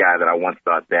this guy that I once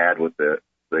thought Dad was the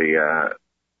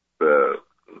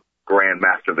Grand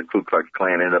Master of the Ku Klux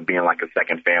Klan ended up being like a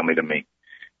second family to me.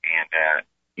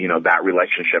 And, that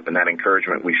relationship and that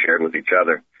encouragement we shared with each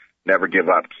other, never give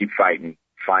up, keep fighting,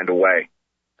 find a way,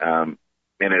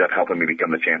 ended up helping me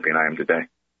become the champion I am today.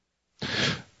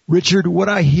 Richard, what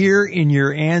I hear in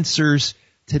your answers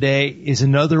today is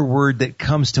another word that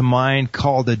comes to mind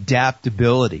called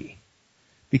adaptability.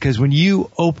 Because when you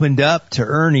opened up to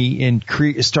Ernie and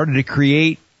started to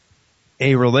create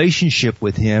a relationship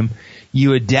with him,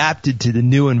 you adapted to the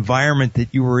new environment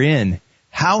that you were in.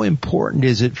 How important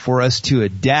is it for us to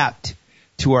adapt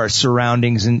to our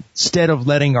surroundings instead of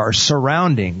letting our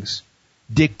surroundings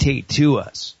dictate to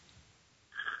us?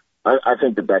 I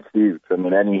think that that's huge. I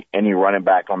mean, any running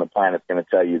back on the planet is going to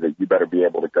tell you that you better be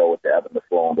able to go with the ebb and the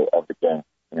flow of the game.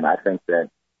 And I think that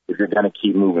if you're going to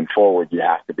keep moving forward, you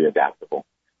have to be adaptable.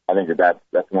 I think that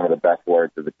that's one of the best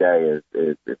words of the day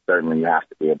is certainly you have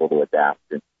to be able to adapt.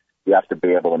 And you have to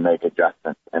be able to make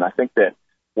adjustments. And I think that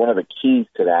one of the keys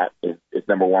to that is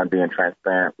number one, being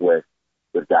transparent with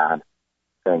God.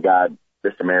 Saying, God,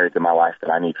 there's some areas in my life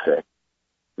that I need fixed.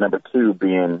 Number two,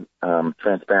 being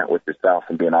transparent with yourself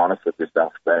and being honest with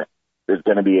yourself that there's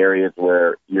going to be areas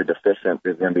where you're deficient.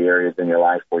 There's going to be areas in your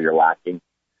life where you're lacking.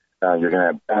 You're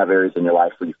going to have areas in your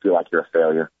life where you feel like you're a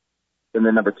failure. And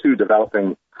then number two,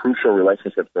 developing crucial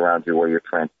relationships around you where you're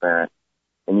transparent.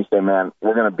 And you say, man,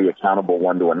 we're going to be accountable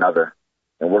one to another.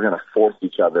 and we're going to force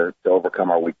each other to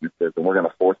overcome our weaknesses, and we're going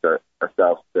to force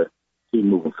ourselves to keep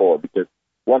moving forward. Because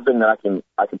one thing that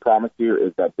I can promise you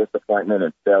is that disappointment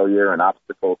and failure and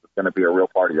obstacles is going to be a real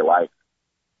part of your life.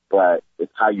 But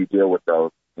it's how you deal with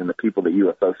those and the people that you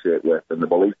associate with and the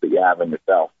beliefs that you have in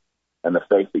yourself and the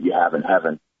faith that you have in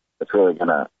heaven that's really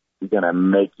gonna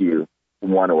make you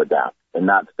want to adapt and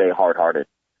not stay hard-hearted.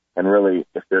 And really,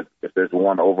 if there's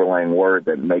one overlaying word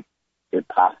that makes it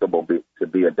possible to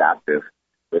be adaptive,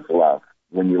 it's love.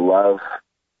 When you love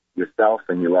yourself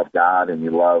and you love God and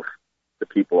you love the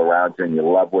people around you and you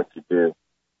love what you do,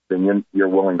 then you're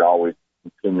willing to always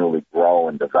continually grow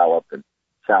and develop and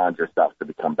challenge yourself to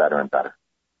become better and better.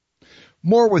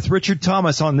 More with Richard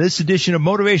Thomas on this edition of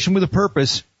Motivation with a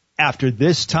Purpose after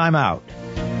this time out.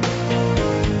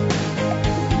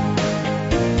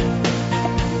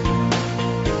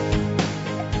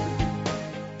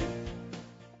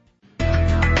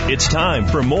 It's time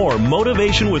for more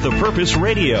Motivation with a Purpose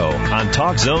Radio on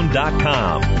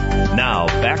TalkZone.com. Now,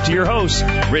 back to your hosts,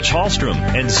 Rich Hallstrom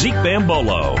and Zeke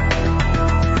Bambolo.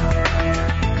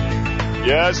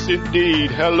 Yes,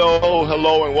 indeed.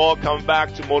 Hello, and welcome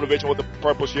back to Motivation with a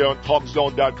Purpose here on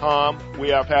TalkZone.com. We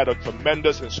have had a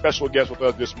tremendous and special guest with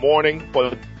us this morning.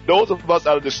 For those of us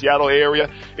out of the Seattle area,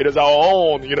 it is our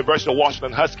own University of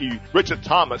Washington Husky, Richard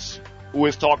Thomas, who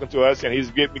is talking to us, and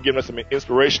he's giving us some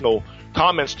inspirational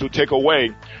comments to take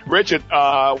away. Richard,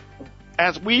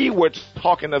 as we were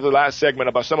talking in the last segment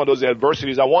about some of those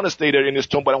adversities, I want to stay there in this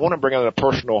tone, but I want to bring on a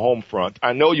personal home front.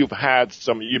 I know you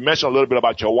mentioned a little bit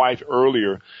about your wife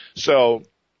earlier, so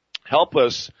help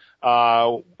us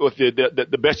with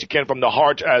the best you can from the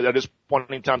heart at this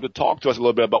point in time to talk to us a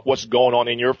little bit about what's going on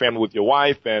in your family with your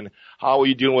wife and how are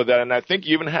you dealing with that. And I think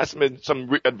you even had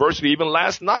some adversity even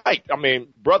last night. I mean,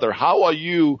 brother, how are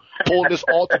you pulling this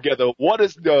all together? What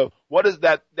is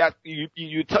that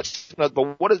you touched on us,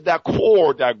 but what is that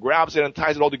cord that grabs it and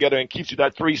ties it all together and keeps you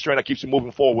that three strand that keeps you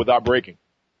moving forward without breaking?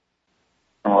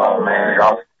 Well, man,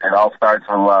 it all starts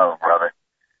with love, brother.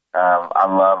 I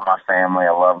love my family.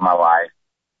 I love my life.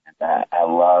 I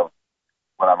love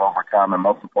what I've overcome, and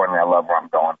most importantly, I love where I'm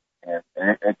going.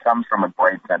 And it comes from a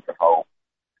great sense of hope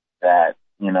that,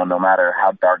 no matter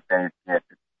how dark days get,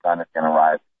 the sun is going to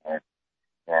rise again.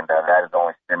 And that is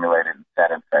only stimulated and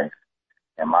set in faith.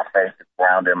 And my faith is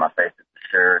grounded, my faith is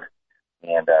assured.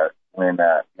 And when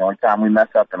the only time we mess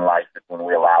up in life is when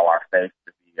we allow our faith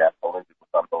to be polluted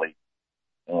with unbelief.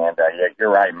 And yeah, you're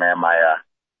right, man. My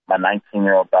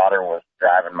 19-year-old daughter was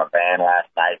driving my van last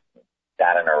night.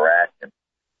 Got in a wreck, and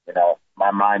my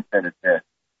mindset is this: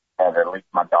 that at least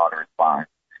my daughter is fine.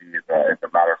 She's, as a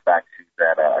matter of fact, she's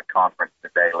at a conference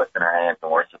today, lifting her hands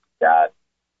and worshiping God.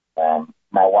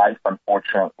 My wife,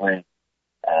 unfortunately,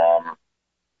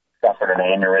 suffered an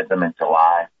aneurysm in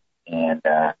July, and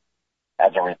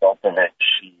as a result of it,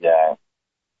 she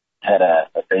had a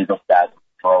vasospasm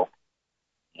stroke.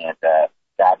 And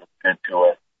God was good to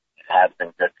us; it has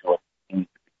been good to us, continues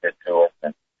to be good to us,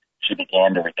 and she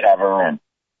began to recover and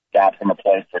got from a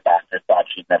place where doctors thought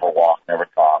she'd never walk, never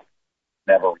talk,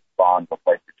 never respond, to a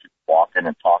place that she's walking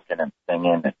and talking and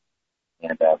singing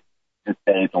and just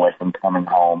days away from coming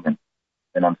home,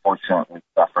 and unfortunately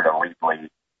suffered a rebleed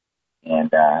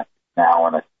and now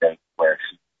in a state where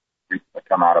she's recently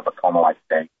come out of a coma-like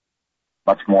state,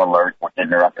 much more alert. We're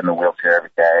getting her up in the wheelchair every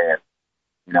day, and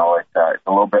it's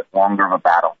a little bit longer of a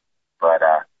battle, but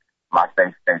my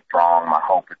faith stays strong. My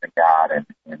hope is in God,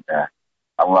 and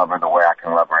I love her the way I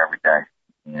can love her every day.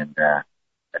 And I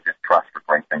just trust for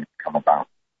great things to come about.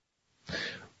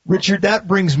 Richard, that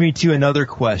brings me to another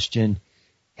question.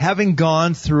 Having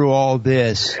gone through all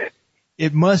this,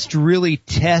 it must really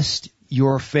test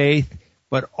your faith,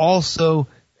 but also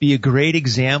be a great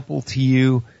example to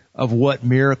you of what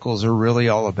miracles are really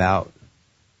all about.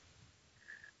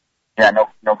 Yeah,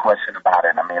 no question about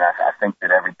it. I mean, I think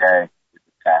that every day is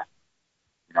a test.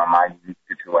 My unique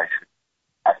situation,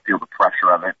 I feel the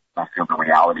pressure of it. I feel the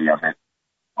reality of it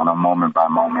on a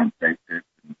moment-by-moment basis,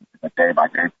 a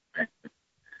day-by-day basis,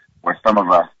 where some of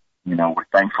us, we're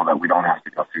thankful that we don't have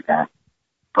to go through that.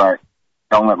 But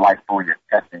don't let life fool you.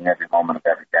 Testing every moment of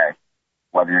every day,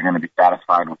 whether you're going to be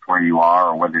satisfied with where you are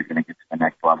or whether you're going to get to the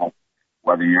next level,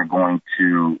 whether you're going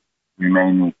to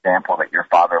remain the example that your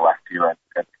father left you as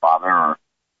a father or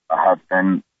a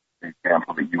husband, the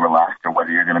example that you were left, or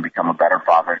whether you're going to become a better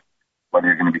father, whether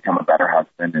you're going to become a better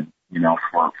husband. And,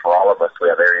 for all of us, we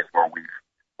have areas where we've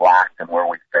lacked and where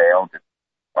we failed.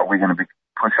 Are we going to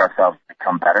push ourselves to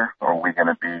become better, or are we going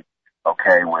to be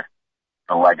okay with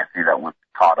the legacy that was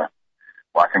taught us?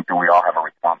 Well, I think that we all have a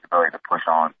responsibility to push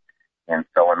on. And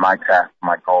so in my test,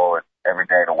 my goal is every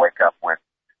day to wake up with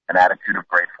an attitude of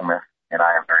gratefulness, and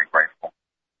I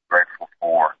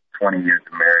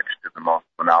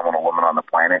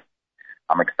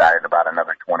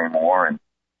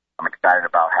excited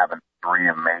about having 3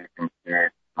 amazing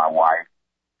kids, my wife,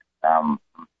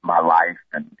 my life,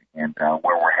 and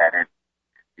where we're headed.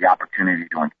 The opportunity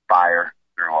to inspire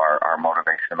through our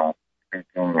motivational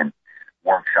speaking and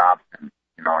workshops, and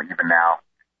even now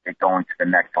it going to the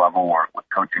next level with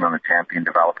coaching on the champion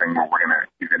developing, where we're going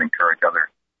to even encourage other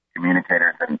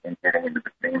communicators and getting into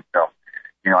the scene. So,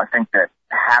 I think that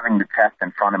having the test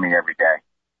in front of me every day,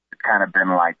 it's kind of been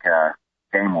like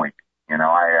game week.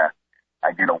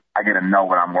 I get to know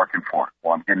what I'm working for.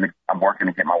 Well, I'm working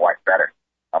to get my wife better.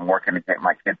 I'm working to get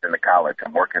my kids into college.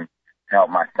 I'm working to help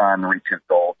my son reach his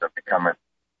goals of becoming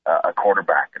a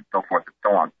quarterback, and so forth and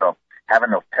so on. So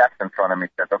having those tests in front of me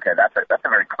says, okay, that's a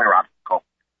very clear obstacle.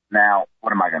 Now,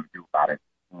 what am I going to do about it?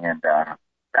 And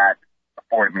that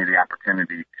afforded me the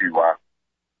opportunity to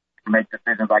make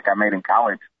decisions like I made in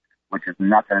college, which is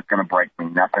nothing that's going to break me,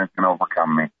 nothing that's going to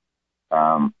overcome me.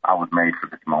 I was made for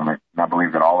this moment, and I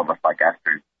believe that all of us, like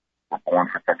Esther, were born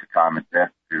for such a time as this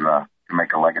to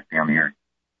make a legacy on the earth.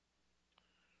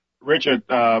 Richard,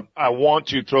 I want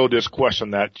to throw this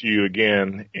question at you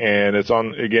again, and it's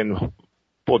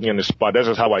putting you on the spot. This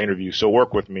is how I interview, so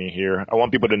work with me here. I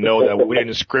want people to know that we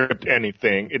didn't script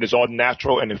anything. It is all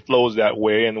natural, and it flows that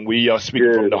way, and we are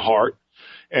speaking from the heart.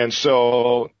 And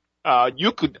so I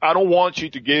don't want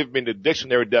you to give me the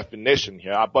dictionary definition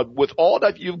here, but with all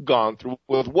that you've gone through,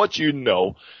 with what you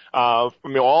know,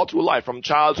 from all through life, from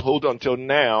childhood until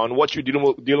now, and what you're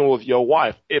dealing with your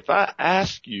wife, if I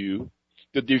ask you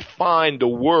to define the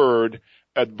word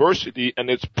adversity and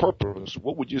its purpose,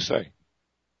 what would you say?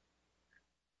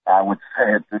 I would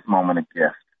say at this moment a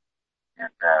gift. And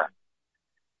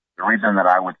the reason that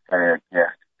I would say a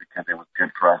gift is because it was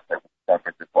good for us that we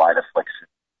suffered this light affliction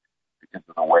because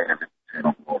of the weight of its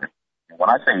eternal glory. And when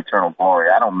I say eternal glory,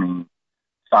 I don't mean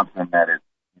something that is,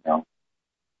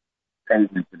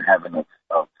 pavements in heaven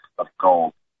of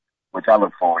gold, which I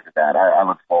look forward to that. I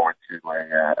look forward to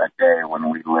a day when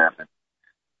we live in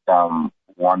some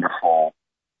wonderful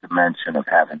dimension of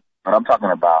heaven. But I'm talking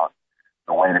about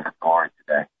the weight of His glory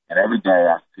today. And every day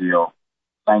I feel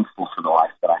thankful for the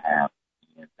life that I have.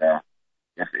 And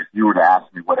if you were to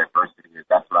ask me what adversity is,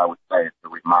 that's what I would say. It's a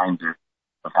reminder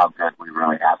of how good we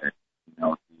really have it.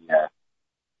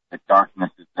 The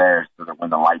darkness is there so that when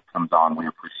the light comes on, we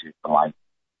appreciate the light.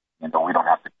 And we don't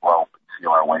have to grope and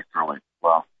feel our way through it.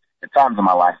 Well, at times in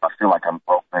my life, I feel like I'm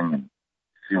groping and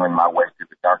feeling my way through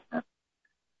the darkness.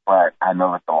 But I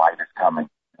know that the light is coming.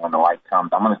 And when the light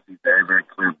comes, I'm going to see very, very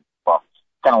clearly. Well,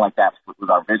 kind of like that with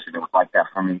our vision. It was like that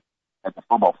for me as a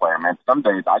football player, man. Some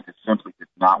days I just simply did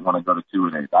not want to go to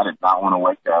two-a-days. I did not want to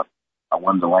wake up. I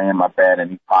wanted to lay in my bed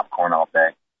and eat popcorn all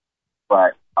day.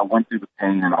 But I went through the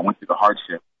pain and I went through the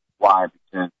hardship. Why?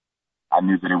 Because I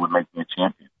knew that it would make me a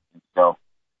champion. And so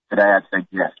today I'd say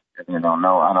yes.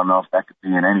 No, I don't know if that could be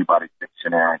in anybody's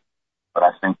dictionary, but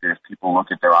I think that if people look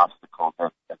at their obstacles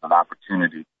as an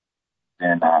opportunity,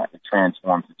 then it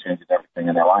transforms and changes everything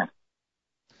in their life.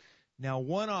 Now,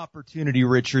 one opportunity,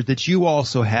 Richard, that you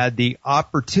also had the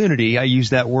opportunity, I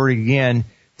use that word again,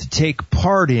 to take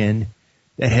part in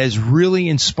that has really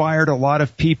inspired a lot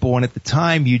of people, and at the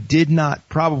time you did not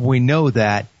probably know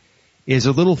that, is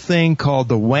a little thing called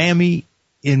the Whammy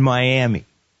in Miami.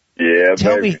 Yeah,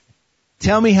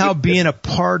 Tell me how being a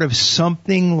part of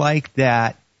something like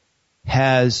that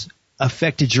has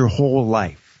affected your whole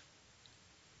life.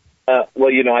 Well,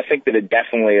 I think that it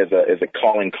definitely is a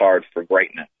calling card for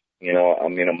greatness.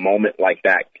 A moment like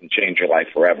that can change your life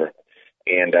forever.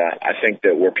 And I think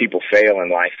that where people fail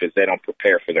in life is they don't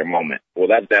prepare for their moment. Well,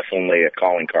 that's definitely a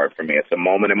calling card for me. It's a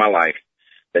moment in my life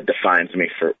that defines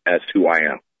me as who I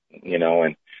am.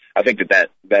 And I think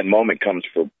that moment comes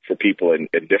for people in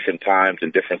different times,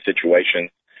 in different situations.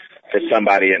 For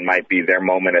somebody, it might be their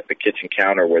moment at the kitchen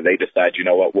counter where they decide, in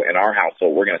our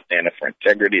household, we're going to stand up for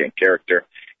integrity and character.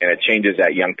 And it changes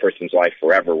that young person's life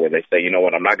forever, where they say,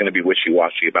 I'm not going to be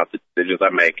wishy-washy about the decisions I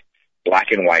make,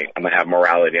 black and white. I'm going to have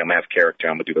morality. I'm going to have character.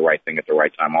 I'm going to do the right thing at the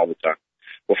right time all the time.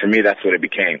 Well, for me, that's what it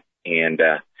became. And,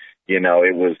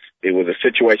 it was a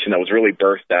situation that was really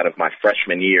birthed out of my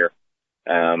freshman year.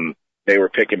 They were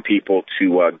picking people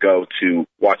to go to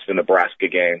watch the Nebraska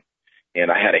game,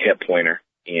 and I had a hip pointer.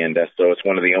 And so it's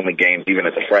one of the only games, even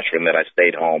as a freshman, that I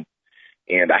stayed home.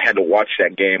 And I had to watch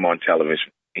that game on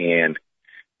television. And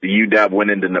the UW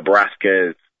went into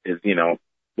Nebraska is the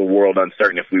world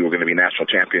uncertain if we were going to be national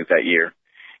champions that year.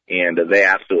 And they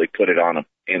absolutely put it on them.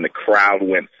 And the crowd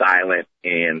went silent.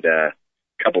 And a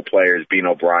couple players, Bean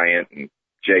O'Brien and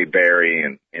Jay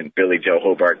Berry and Billy Joe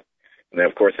Hobart, and then,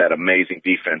 of course, that amazing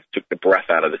defense took the breath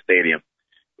out of the stadium.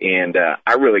 And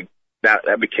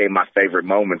that became my favorite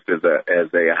moments as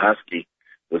a Husky,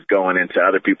 was going into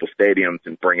other people's stadiums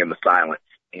and bringing the silence.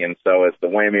 And so as the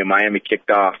Miami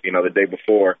kicked off, the day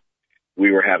before,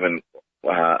 we were having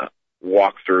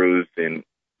walkthroughs, and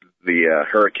the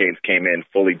Hurricanes came in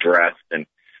fully dressed and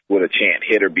with a chant,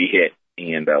 hit or be hit.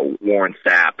 And Warren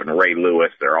Sapp and Ray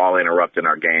Lewis, they're all interrupting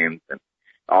our games and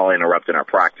all interrupting our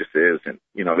practices. And,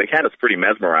 they had us pretty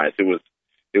mesmerized. It was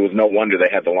no wonder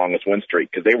they had the longest win streak,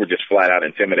 because they were just flat out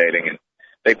intimidating, and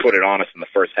they put it on us in the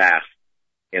first half.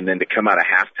 And then to come out of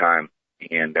halftime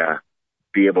and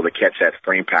be able to catch that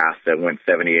screen pass that went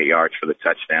 78 yards for the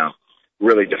touchdown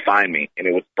really defined me. And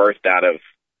it was birthed out of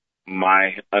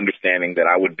my understanding that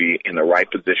I would be in the right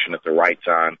position at the right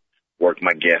time, work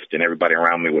my gift, and everybody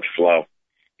around me would flow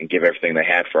and give everything they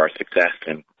had for our success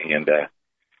and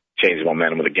change the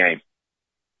momentum of the game.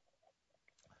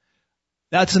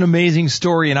 That's an amazing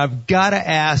story, and I've got to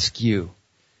ask you,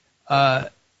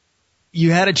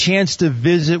 you had a chance to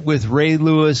visit with Ray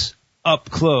Lewis up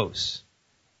close,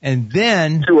 and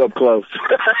then... Too up close.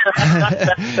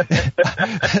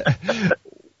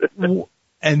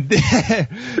 And then,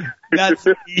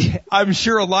 I'm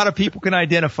sure a lot of people can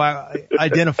identify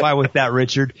with that,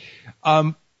 Richard.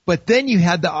 But then you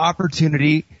had the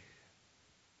opportunity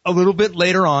a little bit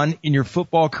later on in your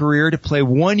football career to play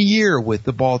 1 year with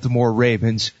the Baltimore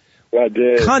Ravens. I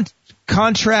did.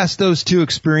 Contrast those two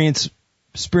experiences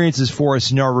for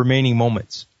us in our remaining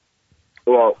moments.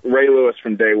 Well, Ray Lewis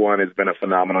from day one has been a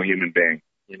phenomenal human being.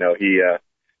 He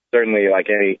certainly, like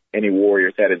any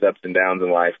Warriors, had his ups and downs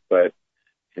in life, but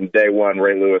in day one,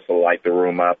 Ray Lewis will light the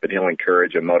room up, and he'll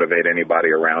encourage and motivate anybody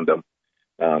around him.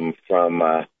 From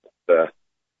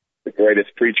the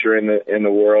greatest preacher in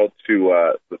the world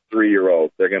to the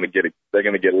 3-year-olds, they're gonna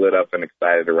get lit up and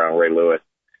excited around Ray Lewis.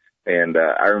 And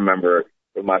I remember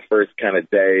my first kind of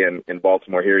day in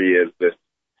Baltimore. Here he is, this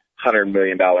 $100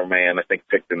 million man, I think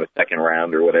picked in the second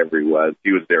round or whatever he was.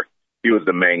 He was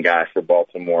the main guy for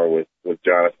Baltimore with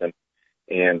Jonathan.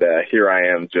 And here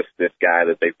I am, just this guy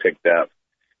that they picked up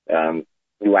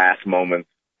last moments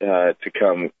to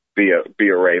come be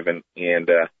a Raven. And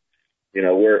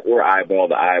we're eyeball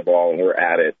to eyeball, and we're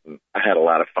at it. And I had a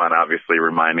lot of fun, obviously,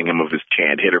 reminding him of his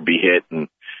chant, hit or be hit, and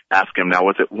ask him, now,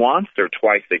 was it once or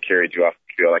twice they carried you off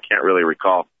the field? I can't really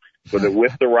recall. Was it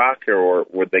with the rock, or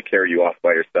would they carry you off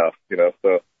by yourself?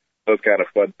 So those kind of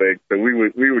fun things. So we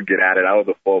would get at it. I was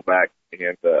a fullback,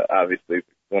 and obviously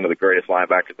one of the greatest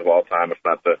linebackers of all time, if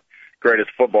not the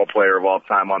greatest football player of all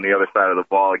time, on the other side of the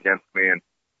ball against me. And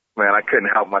man, I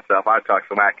couldn't help myself. I talked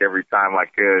smack every time I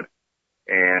could.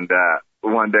 And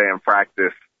one day in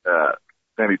practice,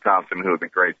 Benny Thompson, who was a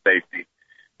great safety,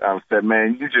 said,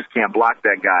 "Man, you just can't block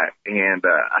that guy." And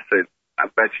I said, "I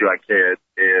bet you I can."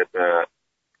 And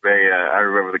I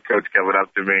remember the coach coming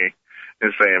up to me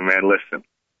and saying, "Man, listen,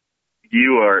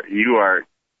 you are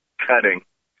cutting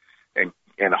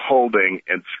and holding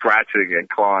and scratching and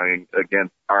clawing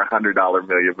against our $100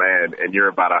 million man, and you're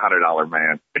about $100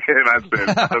 man." And I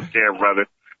said, "Okay, brother,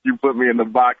 you put me in the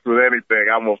box with anything,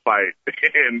 I'm gonna fight."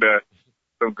 And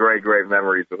some great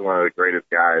memories with one of the greatest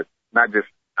guys.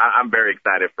 I'm very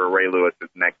excited for Ray Lewis's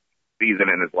next season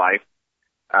in his life,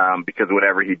 because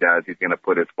whatever he does, he's going to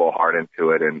put his full heart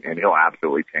into it, and he'll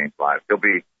absolutely change lives. He'll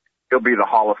be the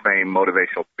Hall of Fame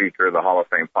motivational speaker, the Hall of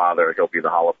Fame father. He'll be the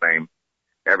Hall of Fame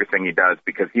everything he does,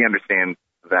 because he understands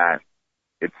that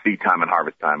it's seed time and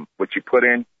harvest time. What you put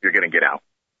in, you're going to get out.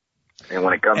 And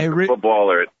when it comes to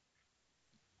football,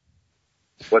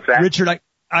 what's that?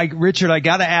 Richard, I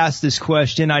got to ask this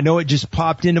question. I know it just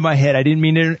popped into my head. I didn't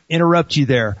mean to interrupt you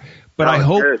there, but I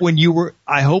hope when you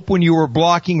were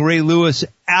blocking Ray Lewis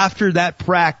after that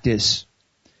practice,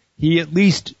 he at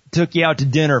least took you out to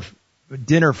dinner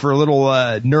for a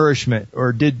little nourishment,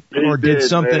 or did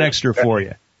something extra for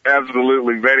you.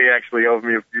 Absolutely. Benny actually owed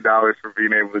me a few dollars for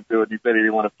being able to do it. He said he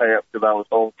didn't want to pay up because I was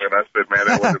home, and I said, "Man,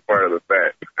 that wasn't part of the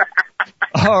bet."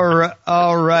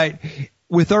 All right.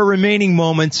 With our remaining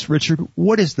moments, Richard,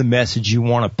 what is the message you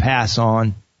want to pass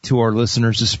on to our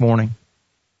listeners this morning?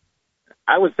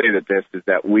 I would say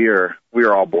that we are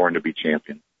all born to be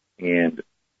champions, and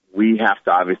we have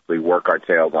to obviously work our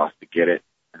tails off to get it.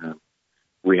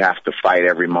 We have to fight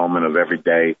every moment of every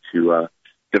day to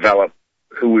develop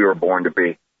who we were born to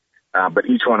be. But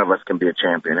each one of us can be a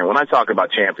champion. And when I talk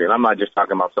about champion, I'm not just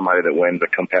talking about somebody that wins a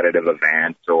competitive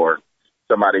event or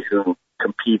somebody who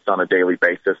competes on a daily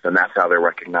basis, and that's how they're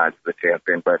recognized as a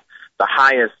champion. But the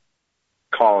highest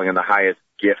calling and the highest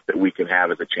gift that we can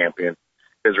have as a champion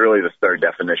is really the third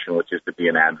definition, which is to be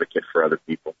an advocate for other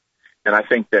people. And I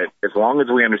think that as long as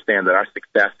we understand that our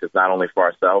success is not only for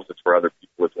ourselves, it's for other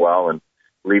people as well, and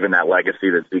leaving that legacy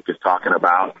that Zeke is talking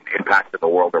about, impacting the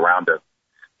world around us,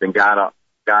 then God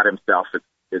himself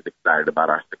is excited about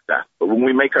our success. But when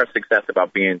we make our success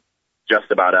about being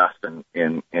just about us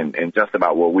and just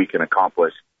about what we can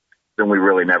accomplish, then we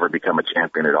really never become a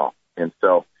champion at all. And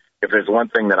so if there's one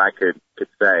thing that I could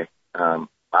say,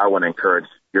 I want to encourage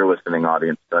your listening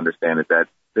audience to understand is that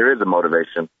there is a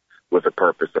motivation with a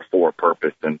purpose or for a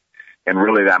purpose. And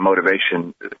really that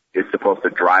motivation is supposed to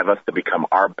drive us to become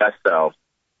our best selves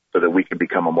so that we can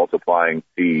become a multiplying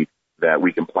seed, that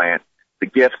we can plant the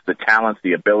gifts, the talents,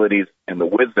 the abilities, and the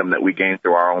wisdom that we gain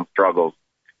through our own struggles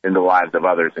in the lives of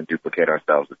others and duplicate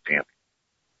ourselves as champions.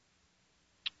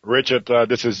 Richard,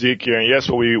 this is Zeke here, and yes,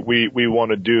 what we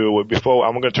want to do, before,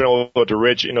 I'm going to turn it over to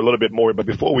Rich in a little bit more, but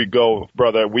before we go,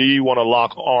 brother, we want to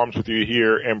lock arms with you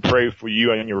here and pray for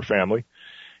you and your family.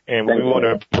 And we want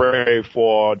to pray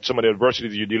for some of the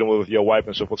adversities you're dealing with your wife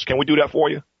and so forth. Can we do that for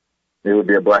you? It would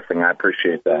be a blessing. I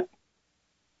appreciate that.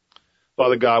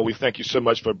 Father God, we thank you so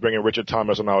much for bringing Richard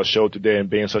Thomas on our show today and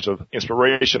being such an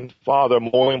inspiration. Father,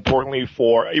 more importantly,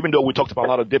 even though we talked about a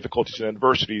lot of difficulties and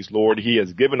adversities, Lord, he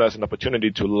has given us an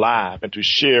opportunity to laugh and to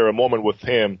share a moment with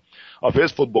him of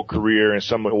his football career and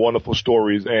some wonderful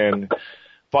stories. And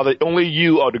Father, only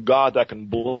you are the God that can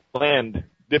blend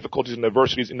difficulties and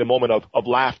adversities in the moment of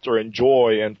laughter and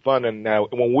joy and fun. And now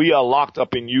when we are locked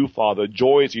up in you, Father,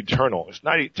 joy is eternal. It's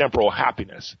not a temporal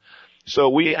happiness. So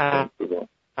we ask,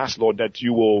 Lord, that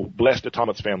you will bless the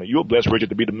Thomas family. You will bless Richard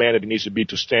to be the man that he needs to be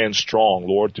to stand strong,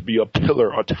 Lord, to be a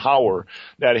pillar, a tower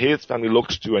that his family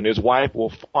looks to. And his wife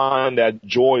will find that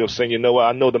joy of saying, you know what,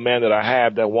 I know the man that I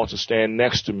have that wants to stand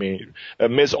next to me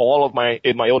amidst all of my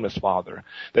illness, Father.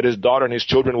 That his daughter and his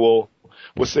children will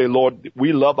say, Lord,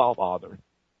 we love our Father.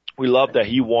 We love that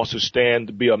he wants to stand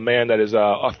to be a man that is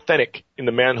authentic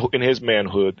in his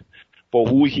manhood, for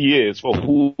who he is, for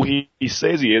who he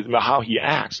says he is, and how he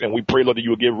acts. And we pray, Lord, that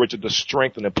you will give Richard the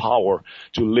strength and the power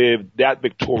to live that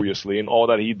victoriously in all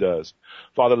that he does.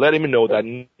 Father, let him know that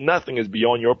nothing is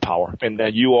beyond your power and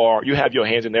that you have your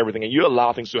hands in everything and you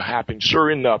allow things to happen,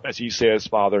 sure enough, as he says,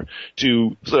 Father,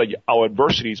 so that our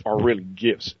adversities are really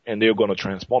gifts and they're going to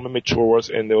transform and mature us,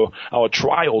 and our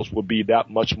trials will be that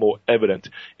much more evident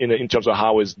in terms of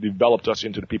how it's developed us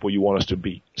into the people you want us to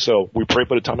be. So we pray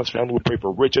for the Thomas family. We pray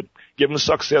for Richard. Give him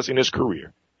success in his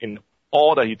career, in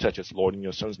all that he touches, Lord. In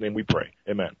your son's name we pray.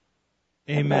 Amen.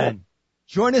 Amen.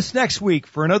 Join us next week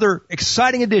for another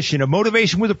exciting edition of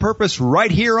Motivation with a Purpose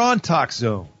right here on Talk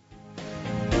Zone.